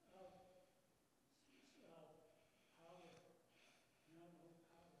of power, Navajo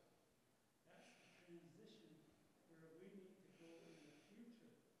power. That's the transition where we need to go in the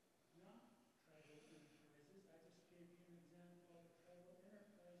future, not tribal enterprises. I just gave you an example of a tribal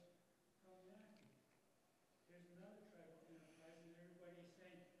enterprise from Naki. Here's another tribal enterprise, and everybody's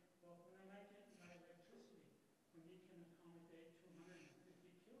saying, well, when am I getting my electricity?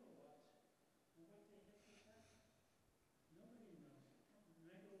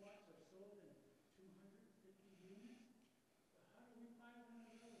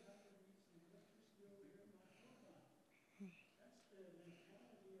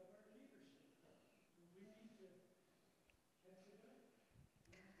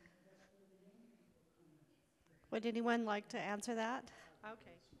 Would anyone like to answer that?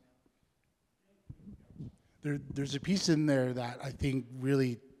 Okay. There's a piece in there that I think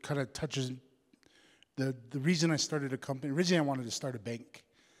really kind of touches the reason I started a company. Originally, I wanted to start a bank.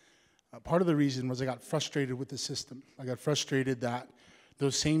 Part of the reason was I got frustrated with the system. I got frustrated that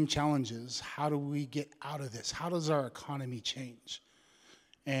those same challenges, how do we get out of this? How does our economy change?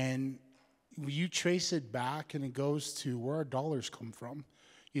 And you trace it back and it goes to where our dollars come from.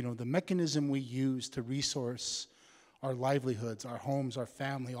 You know, the mechanism we use to resource our livelihoods, our homes, our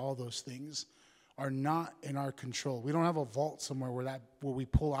family, all those things are not in our control. We don't have a vault somewhere where we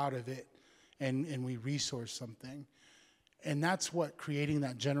pull out of it and we resource something. And that's what creating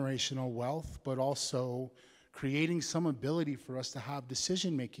that generational wealth, but also creating some ability for us to have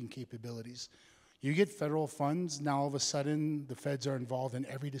decision-making capabilities. You get federal funds, now all of a sudden the feds are involved in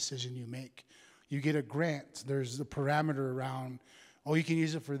every decision you make. You get a grant, there's a parameter around, oh, you can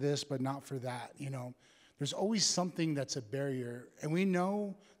use it for this, but not for that, you know. There's always something that's a barrier, and we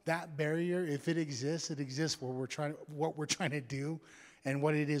know that barrier, if it exists where what we're trying to do and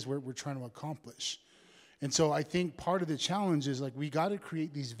what it is we're trying to accomplish. And so I think part of the challenge is, like, we got to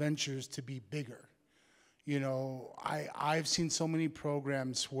create these ventures to be bigger. You know, I've seen so many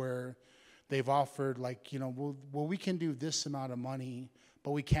programs where they've offered, like, you know, well, we can do this amount of money,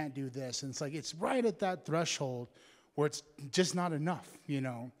 but we can't do this. And it's like, it's right at that threshold where it's just not enough, you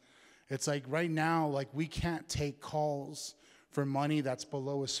know. It's like right now, like, we can't take calls for money that's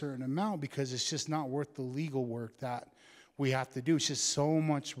below a certain amount because it's just not worth the legal work that we have to do. It's just so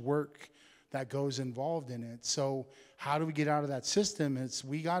much work that goes involved in it. So how do we get out of that system? It's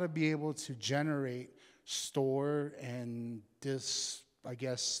we got to be able to generate, store, and I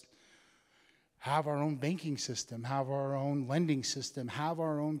guess, have our own banking system, have our own lending system, have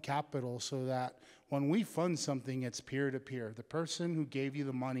our own capital, so that when we fund something, it's peer-to-peer. The person who gave you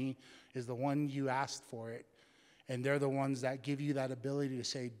the money is the one you asked for it, and they're the ones that give you that ability to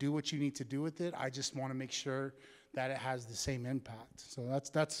say, do what you need to do with it. I just want to make sure that it has the same impact. So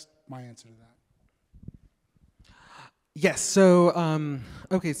that's my answer to that. Yes, so,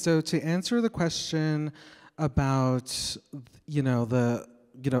 okay, so to answer the question about,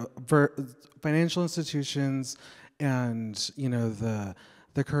 financial institutions and,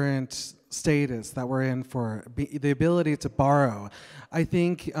 the current status that we're in for the ability to borrow, I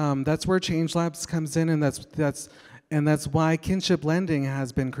think that's where Change Labs comes in, and that's why kinship lending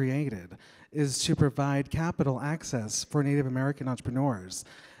has been created, is to provide capital access for Native American entrepreneurs.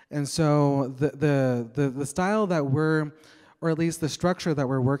 And so the style that we're, or at least the structure that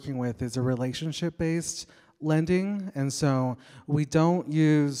we're working with, is a relationship-based lending. And so we don't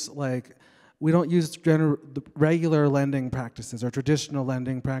use regular lending practices or traditional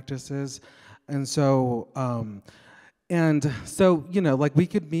lending practices. And so, we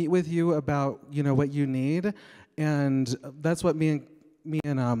could meet with you about, what you need. And that's what me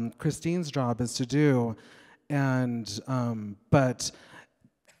and Kristine's job is to do. And,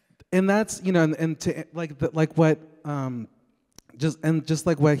 and that's, and to just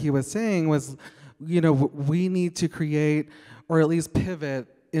like what he was saying was, we need to create, or at least pivot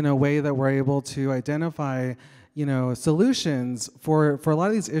in a way that we're able to identify, solutions for a lot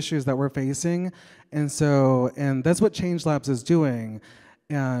of these issues that we're facing. And that's what Change Labs is doing.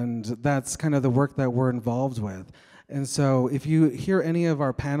 And that's kind of the work that we're involved with. And so if you hear any of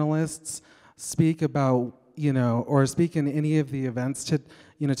our panelists speak about, or speak in any of the events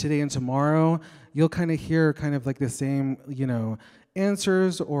today and tomorrow, you'll kind of hear kind of like the same,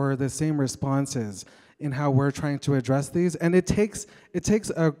 answers or the same responses in how we're trying to address these. And it takes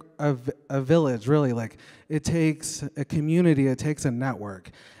a village, really. Like, it takes a community, it takes a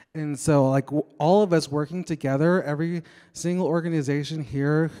network. And so, like, all of us working together, every single organization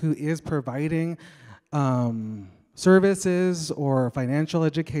here who is providing services or financial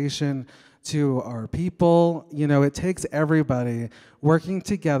education to our people, it takes everybody working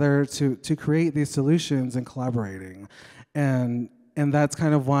together to create these solutions and collaborating. And that's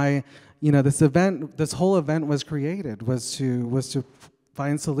kind of why, this whole event was created, was to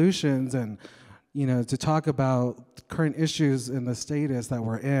find solutions and, to talk about current issues in the status that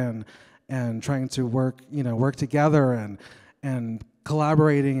we're in, and trying to work together and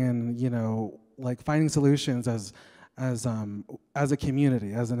collaborating and, finding solutions as a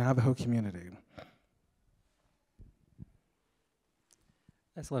community, as a Navajo community.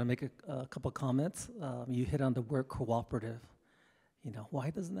 I just want to make a couple comments. You hit on the word cooperative. Why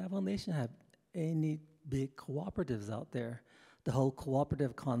doesn't Navajo Nation have any big cooperatives out there? The whole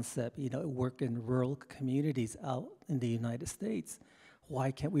cooperative concept, work in rural communities out in the United States. Why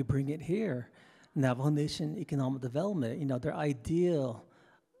can't we bring it here? Navajo Nation Economic Development, their ideal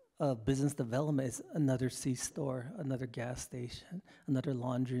of business development is another C-store, another gas station, another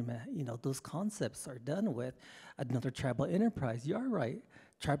laundromat. You know, those concepts are done with another tribal enterprise. You are right.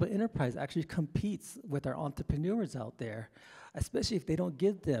 Tribal enterprise actually competes with our entrepreneurs out there, especially if they don't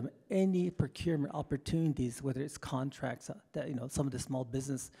give them any procurement opportunities, whether it's contracts that, you know, some of the small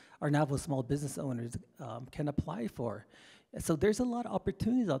business, or Navajo small business owners can apply for. So there's a lot of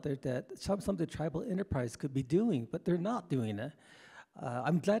opportunities out there that some of the tribal enterprise could be doing, but they're not doing it.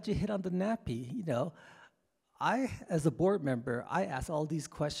 I'm glad you hit on the NAPI. You know, as a board member, I ask all these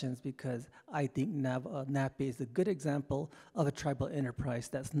questions because I think NAPI is a good example of a tribal enterprise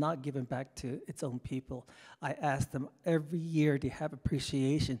that's not giving back to its own people. I ask them every year to have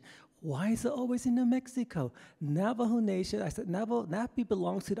appreciation. Why is it always in New Mexico? Navajo Nation, I said, NAPI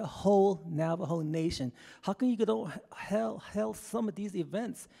belongs to the whole Navajo Nation. How come you don't held some of these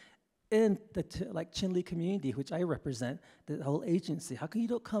events in the like Chinle community, which I represent, the whole agency? How come you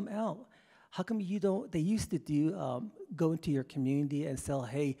don't come out? How come you don't, they used to do, go into your community and say,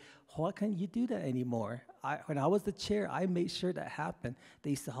 hey, why can't you do that anymore? When I was the chair, I made sure that happened.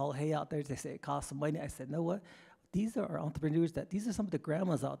 They used to haul hay out there. They say it costs some money. I said, know what? These are our entrepreneurs these are some of the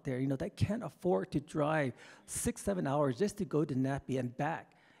grandmas out there, you know, that can't afford to drive 6-7 hours just to go to NAPI and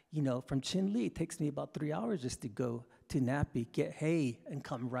back. You know, from Chinle, it takes me about 3 hours just to go to NAPI, get hay, and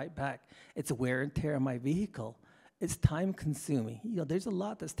come right back. It's wear and tear on my vehicle. It's time consuming. You know, there's a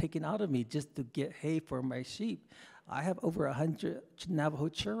lot that's taken out of me just to get hay for my sheep. I have over 100 Navajo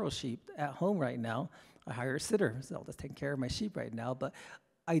churro sheep at home right now. I hire a sitter, so that's taking care of my sheep right now. But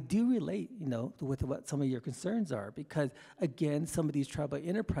I do relate, you know, with what some of your concerns are, because again, some of these tribal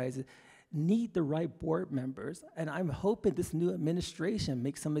enterprises need the right board members, and I'm hoping this new administration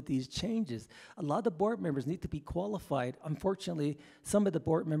makes some of these changes. A lot of the board members need to be qualified. Unfortunately, some of the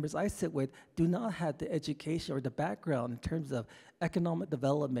board members I sit with do not have the education or the background in terms of economic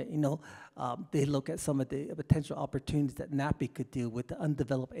development. You know, they look at some of the potential opportunities that NAPI could do with the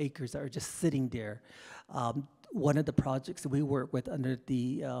undeveloped acres that are just sitting there. One of the projects that we work with under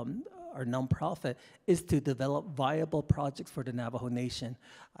the our nonprofit is to develop viable projects for the Navajo Nation.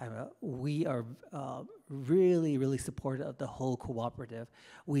 We are really, really supportive of the whole cooperative.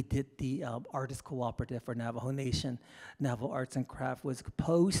 We did the artist cooperative for Navajo Nation. Navajo Arts and Craft was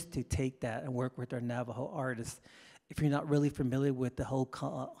supposed to take that and work with our Navajo artists. If you're not really familiar with the whole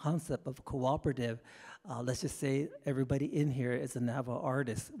concept of cooperative, let's just say everybody in here is a Navajo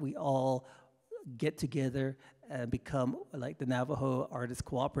artist. We all get together and become like the Navajo Artists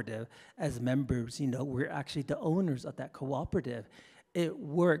Cooperative as members. You know, we're actually the owners of that cooperative. It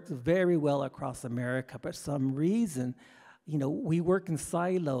works very well across America, but for some reason, you know, we work in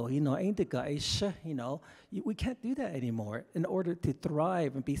silo, you know, ain't the guy, you know, we can't do that anymore. In order to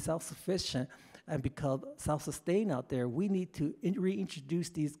thrive and be self-sufficient and become self-sustained out there, we need to reintroduce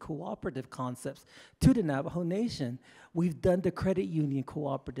these cooperative concepts to the Navajo Nation. We've done the credit union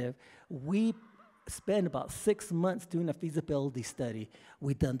cooperative. We spend about 6 months doing a feasibility study.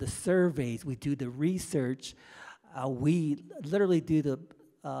 We've done the surveys, we do the research, we literally do the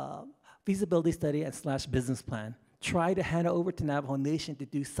feasibility study and / business plan. Try to hand it over to Navajo Nation to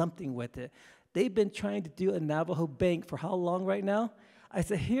do something with it. They've been trying to do a Navajo bank for how long right now? I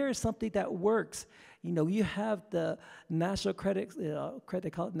said, here's something that works. You know, you have the National Credit, they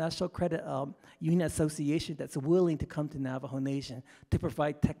call it National Credit Union Association that's willing to come to Navajo Nation to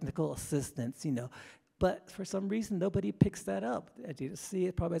provide technical assistance, you know. But for some reason, nobody picks that up. As you see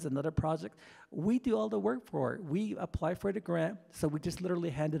it probably as another project. We do all the work for it. We apply for the grant, so we just literally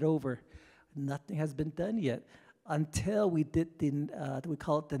hand it over. Nothing has been done yet until we did the, we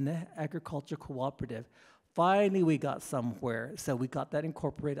call it the Agriculture Cooperative. Finally, we got somewhere. So we got that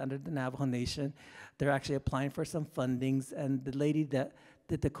incorporated under the Navajo Nation. They're actually applying for some fundings. And the lady that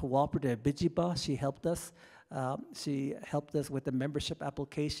did the cooperative, Bijiba, she helped us. She helped us with the membership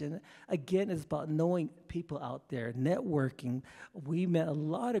application. Again, it's about knowing people out there, networking. We met a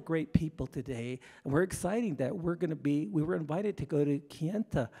lot of great people today. And we're excited that we were invited to go to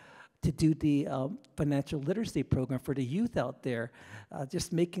Kienta to do the financial literacy program for the youth out there,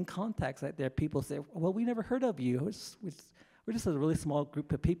 just making contacts out there. People say, well, we never heard of you. We're just a really small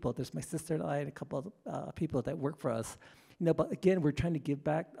group of people. There's my sister and I and a couple of people that work for us. You know, but again, we're trying to give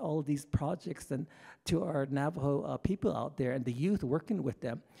back all of these projects and to our Navajo people out there and the youth working with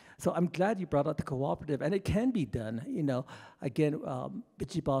them. So I'm glad you brought out the cooperative, and it can be done. You know, again,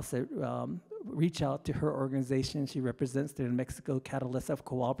 Bijiba said, reach out to her organization. She represents the New Mexico Cattle SF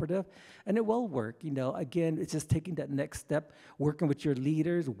Cooperative, and it will work. You know, again, it's just taking that next step, working with your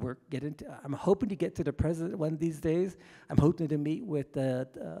leaders. I'm hoping to get to the president one of these days. I'm hoping to meet with the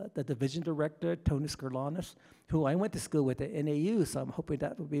division director, Tony Skurlanis, who I went to school with at NAU, so I'm hoping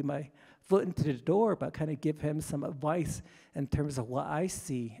that will be my foot into the door, but kind of give him some advice in terms of what I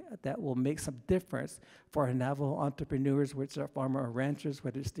see that will make some difference for our Navajo entrepreneurs, which are farmer or ranchers,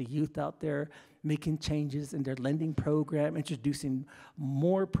 whether it's the youth out there making changes in their lending program, introducing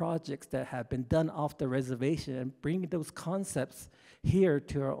more projects that have been done off the reservation, and bringing those concepts here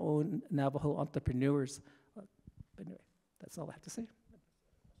to our own Navajo entrepreneurs. But anyway, that's all I have to say.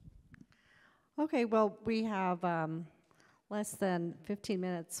 Okay, well, we have less than 15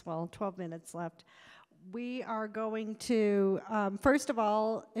 minutes, well, 12 minutes left. We are going to, first of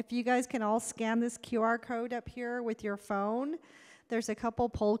all, if you guys can all scan this QR code up here with your phone, there's a couple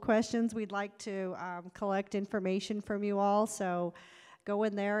poll questions we'd like to collect information from you all, so go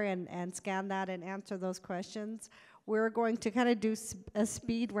in there and scan that and answer those questions. We're going to kind of do a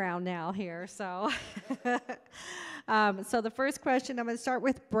speed round now here, so. So the first question, I'm going to start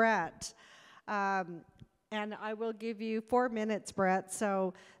with Brett. And I will give you 4 minutes, Brett.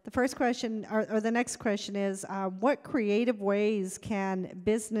 So the first question, or the next question is, what creative ways can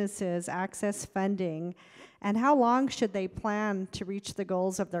businesses access funding, and how long should they plan to reach the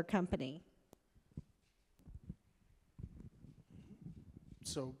goals of their company?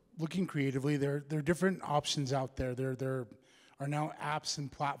 So looking creatively, there are different options out there. There are now apps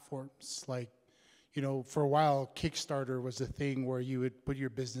and platforms. Like, you know, for a while, Kickstarter was a thing where you would put your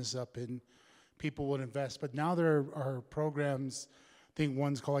business up and people would invest. But now there are programs, I think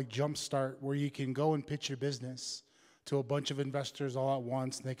one's called like Jumpstart, where you can go and pitch your business to a bunch of investors all at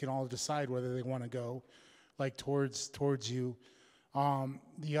once, and they can all decide whether they want to go like towards you.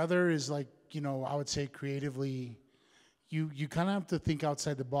 The other is like, you know, I would say creatively, you kind of have to think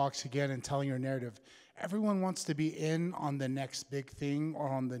outside the box again and telling your narrative. Everyone wants to be in on the next big thing or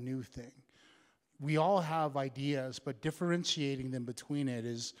on the new thing. We all have ideas, but differentiating them between it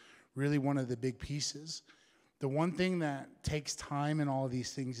is really one of the big pieces. The one thing that takes time in all of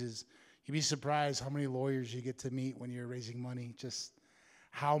these things is you'd be surprised how many lawyers you get to meet when you're raising money, just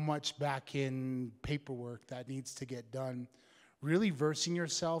how much back in paperwork that needs to get done. Really versing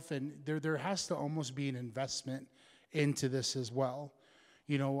yourself, and there has to almost be an investment into this as well.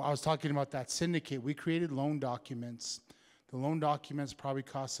 You know, I was talking about that syndicate. We created loan documents. The loan documents probably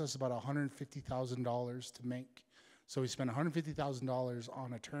cost us about $150,000 to make. So we spent $150,000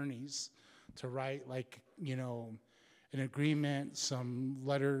 on attorneys to write, like, you know, an agreement, some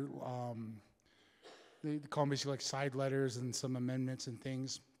letter, they call them basically like side letters and some amendments and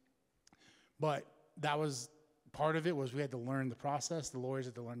things. But that was, part of it was we had to learn the process, the lawyers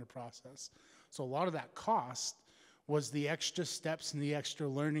had to learn the process. So a lot of that cost was the extra steps and the extra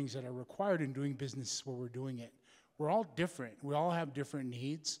learnings that are required in doing business where we're doing it. We're all different. We all have different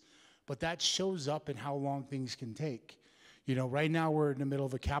needs, but that shows up in how long things can take. You know, right now we're in the middle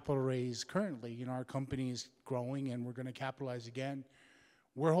of a capital raise currently. You know, our company is growing and we're going to capitalize again.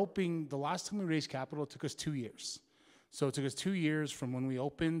 We're hoping, the last time we raised capital, it took us 2 years. So it took us 2 years from when we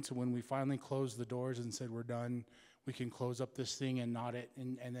opened to when we finally closed the doors and said, we're done. We can close up this thing and knot it,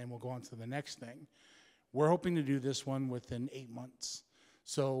 and then we'll go on to the next thing. We're hoping to do this one within 8 months.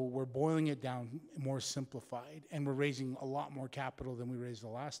 So we're boiling it down more simplified, and we're raising a lot more capital than we raised the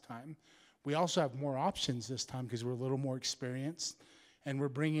last time. We also have more options this time because we're a little more experienced, and we're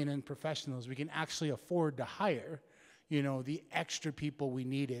bringing in professionals. We can actually afford to hire, you know, the extra people we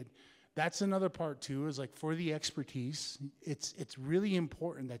needed. That's another part too, is like for the expertise, it's really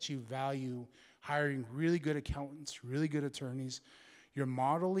important that you value hiring really good accountants, really good attorneys. Your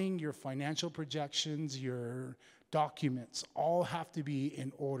modeling, your financial projections, your documents all have to be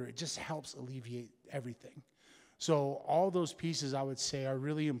in order. It just helps alleviate everything. So all those pieces, I would say, are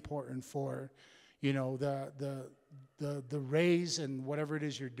really important for, you know, the raise and whatever it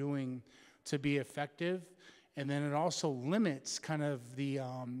is you're doing to be effective. And then it also limits kind of the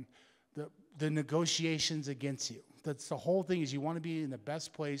negotiations against you. That's the whole thing, is you want to be in the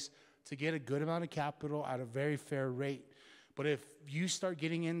best place to get a good amount of capital at a very fair rate. But if you start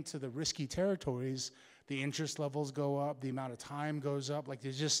getting into the risky territories, the interest levels go up, the amount of time goes up. Like,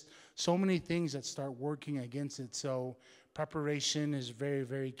 there's just so many things that start working against it. So preparation is very,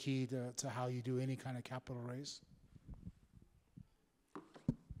 very key to how you do any kind of capital raise.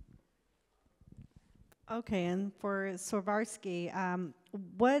 Okay, and for Swarvoski,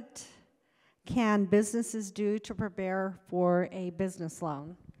 what can businesses do to prepare for a business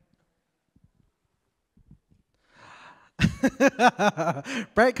loan?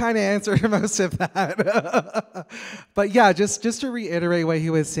 Brett kind of answered most of that. But yeah, just to reiterate what he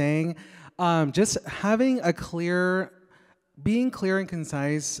was saying, just having being clear and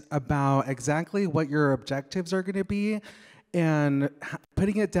concise about exactly what your objectives are going to be, and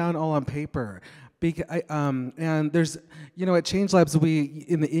putting it down all on paper. And there's, at Change Labs,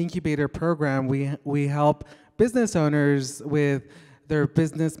 in the incubator program, we help business owners with their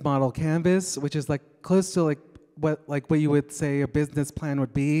business model canvas, which is like close to what you would say a business plan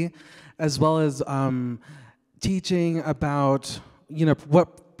would be, as well as teaching about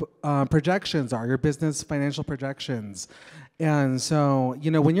what projections are, your business financial projections. And so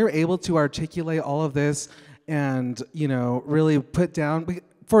when you're able to articulate all of this and really put down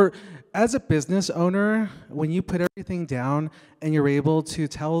as a business owner, when you put everything down and you're able to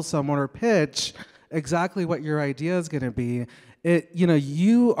tell someone or pitch exactly what your idea is going to be,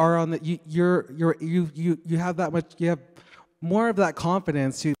 you are on the you have that much, you have more of that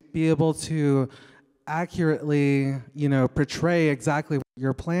confidence to be able to accurately portray exactly what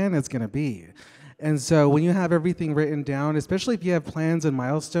your plan is going to be. And so when you have everything written down, especially if you have plans and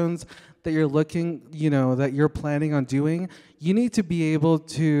milestones that you're that you're planning on doing, you need to be able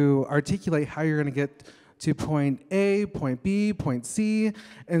to articulate how you're going to get to point A, point B, point C,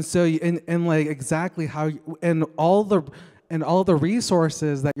 and so and like exactly how and all the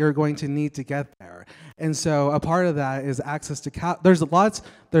resources that you're going to need to get there. And so a part of that is access to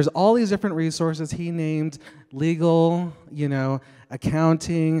there's all these different resources he named: legal,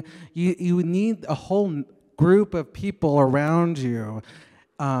 accounting. You need a whole group of people around you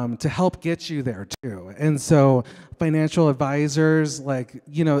to help get you there too. And so financial advisors,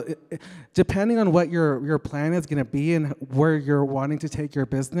 depending on what your plan is going to be and where you're wanting to take your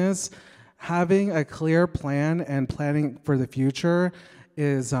business, having a clear plan and planning for the future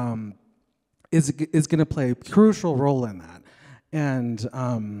is going to play a crucial role in that. And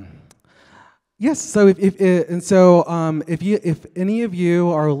yes, so if any of you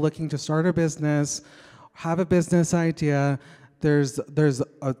are looking to start a business, have a business idea, there's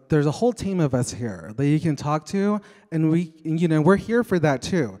a whole team of us here that you can talk to, and we're here for that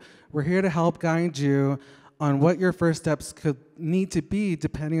too. We're here to help guide you on what your first steps could need to be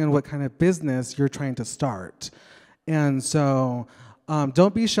depending on what kind of business you're trying to start. And so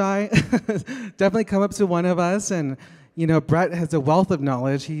don't be shy. Definitely come up to one of us. And Brett has a wealth of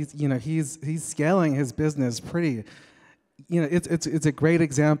knowledge. He's scaling his business pretty. It's a great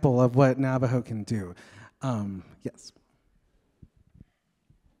example of what Navajo can do. Yes.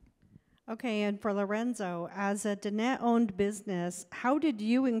 Okay, and for Lorenzo, as a Danette-owned business, how did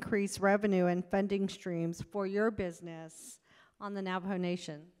you increase revenue and funding streams for your business on the Navajo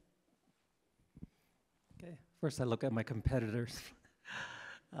Nation? Okay, first I look at my competitors.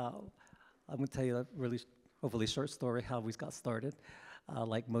 I'm going to tell you a really, hopefully short story how we got started.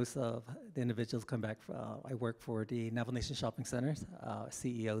 Like most of the individuals come back, I work for the Navajo Nation Shopping Centers,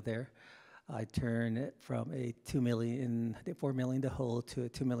 CEO there. I turned it from a $4 million to hold to a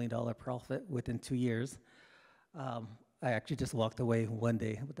 $2 million profit within 2 years. I actually just walked away one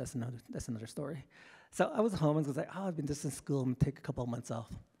day, but that's another story. So I was home and was like, I've been just in school, I'm gonna take a couple of months off.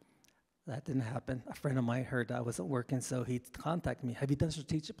 That didn't happen. A friend of mine heard I wasn't working, so he contacted me. Have you done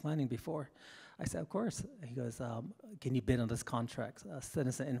strategic planning before? I said, of course. He goes, can you bid on this contract? Send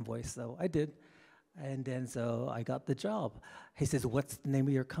us an invoice. So I did. And then so I got the job. He says, what's the name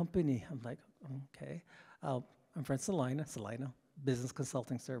of your company? I'm like, okay. I'm from Tselani, business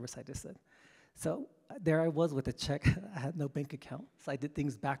consulting service, I just said. So there I was with a check. I had no bank account, so I did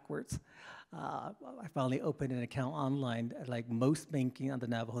things backwards. I finally opened an account online, like most banking on the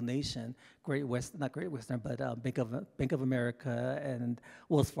Navajo Nation. Not Great Western, but Bank of America and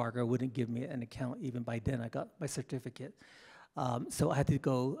Wells Fargo wouldn't give me an account even by then. I got my certificate. So I had to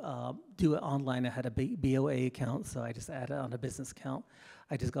go do it online. I had a BOA account, so I just added on a business account.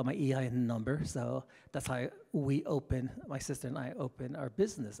 I just got my EIN number, so that's how my sister and I opened our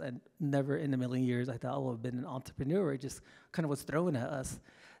business. And never in a million years I thought I would have been an entrepreneur. It just kind of was thrown at us.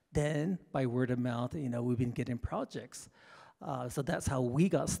 Then by word of mouth, we've been getting projects. So that's how we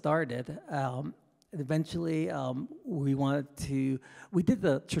got started. Eventually, we did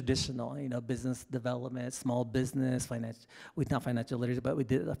the traditional, business development, small business, not financial literacy, but we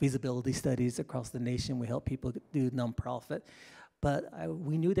did feasibility studies across the nation. We help people do nonprofit. But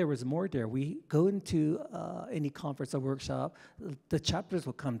we knew there was more there. We go into any conference or workshop, the chapters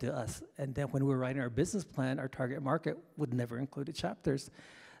would come to us. And then when we were writing our business plan, our target market would never include the chapters.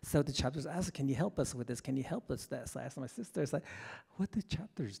 So the chapters asked, can you help us with this? Can you help us with that? So I asked my sister, I was like, what do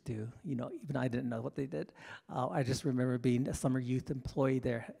chapters do? Even I didn't know what they did. I just remember being a summer youth employee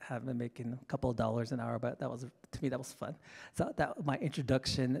there, making a couple of dollars an hour, but to me, that was fun. So that my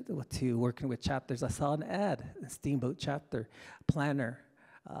introduction to working with chapters. I saw an ad, a Steamboat chapter planner.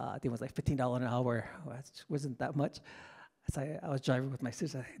 I think it was like $15 an hour. It wasn't that much. So I was driving with my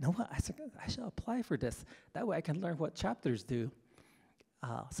sister. You know what? I should apply for this. That way I can learn what chapters do.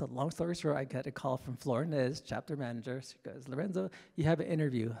 So long story short, I got a call from Florence, chapter manager. She goes, Lorenzo, you have an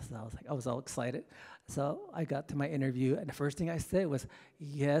interview. So I was all excited. So I got to my interview, and the first thing I said was,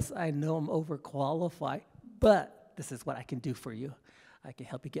 yes, I know I'm overqualified, but this is what I can do for you. I can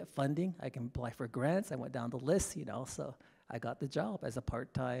help you get funding. I can apply for grants. I went down the list, so I got the job as a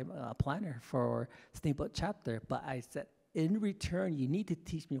part-time planner for Steamboat chapter. But I said, in return, you need to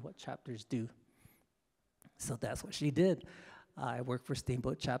teach me what chapters do. So that's what she did. I worked for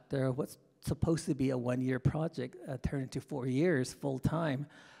Steamboat chapter. What's supposed to be a one-year project turned into 4 years full-time.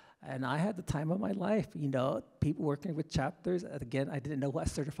 And I had the time of my life, people working with chapters. Again, I didn't know what a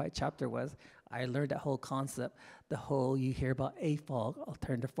certified chapter was. I learned that whole concept, you hear about AFOG,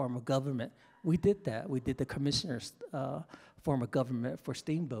 alternative form of government. We did that. We did the commissioner's form of government for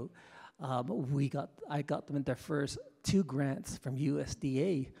Steamboat. I got them in their first 2 grants from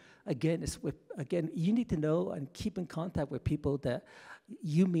USDA. Again, you need to know and keep in contact with people that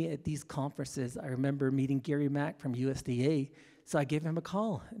you meet at these conferences. I remember meeting Gary Mack from USDA. So I gave him a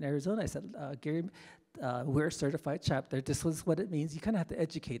call in Arizona. I said, Gary, we're a certified chapter. This was what it means. You kind of have to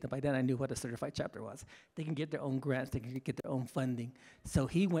educate them. By then, I knew what a certified chapter was. They can get their own grants. They can get their own funding. So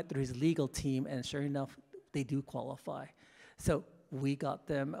he went through his legal team, and sure enough, they do qualify. So we got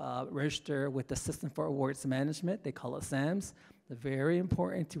them registered with the System for Awards Management. They call it SAMS. Very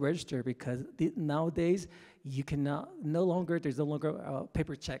important to register because nowadays there's no longer a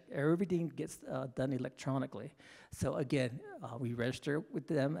paper check. Everything gets done electronically. So again, we registered with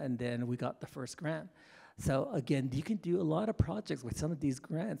them, and then we got the first grant. So again, you can do a lot of projects with some of these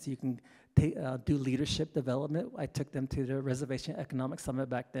grants. You can do leadership development. I took them to the Reservation Economic Summit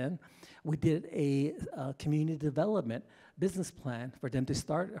back then. We did a community development business plan for them to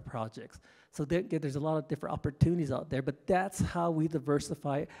start projects. So there's a lot of different opportunities out there, but that's how we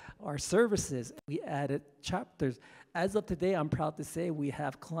diversify our services. We added chapters. As of today, I'm proud to say we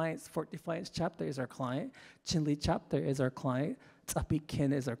have clients. Fort Defiance chapter is our client. Chinle chapter is our client. Tsapi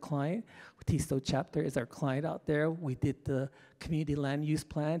Ken is our client. Tisto chapter is our client out there. We did the community land use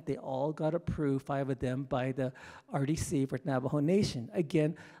plan. They all got approved, 5 of them, by the RDC for Navajo Nation.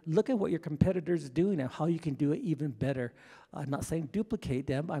 Again, look at what your competitors are doing and how you can do it even better. I'm not saying duplicate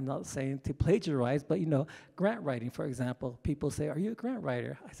them. I'm not saying to plagiarize, but grant writing, for example. People say, are you a grant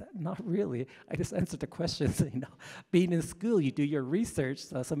writer? I said, not really. I just answer the questions. Being in school, you do your research.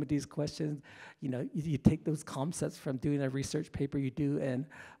 So some of these questions, you take those concepts from doing a research paper you do and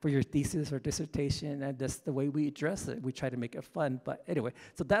for your thesis or dissertation, and that's the way we address it. We try to make it fun. But anyway,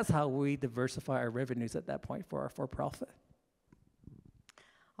 so that's how we diversify our revenues at that point for our for-profit.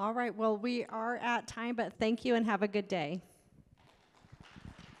 All right, well, we are at time, but thank you and have a good day.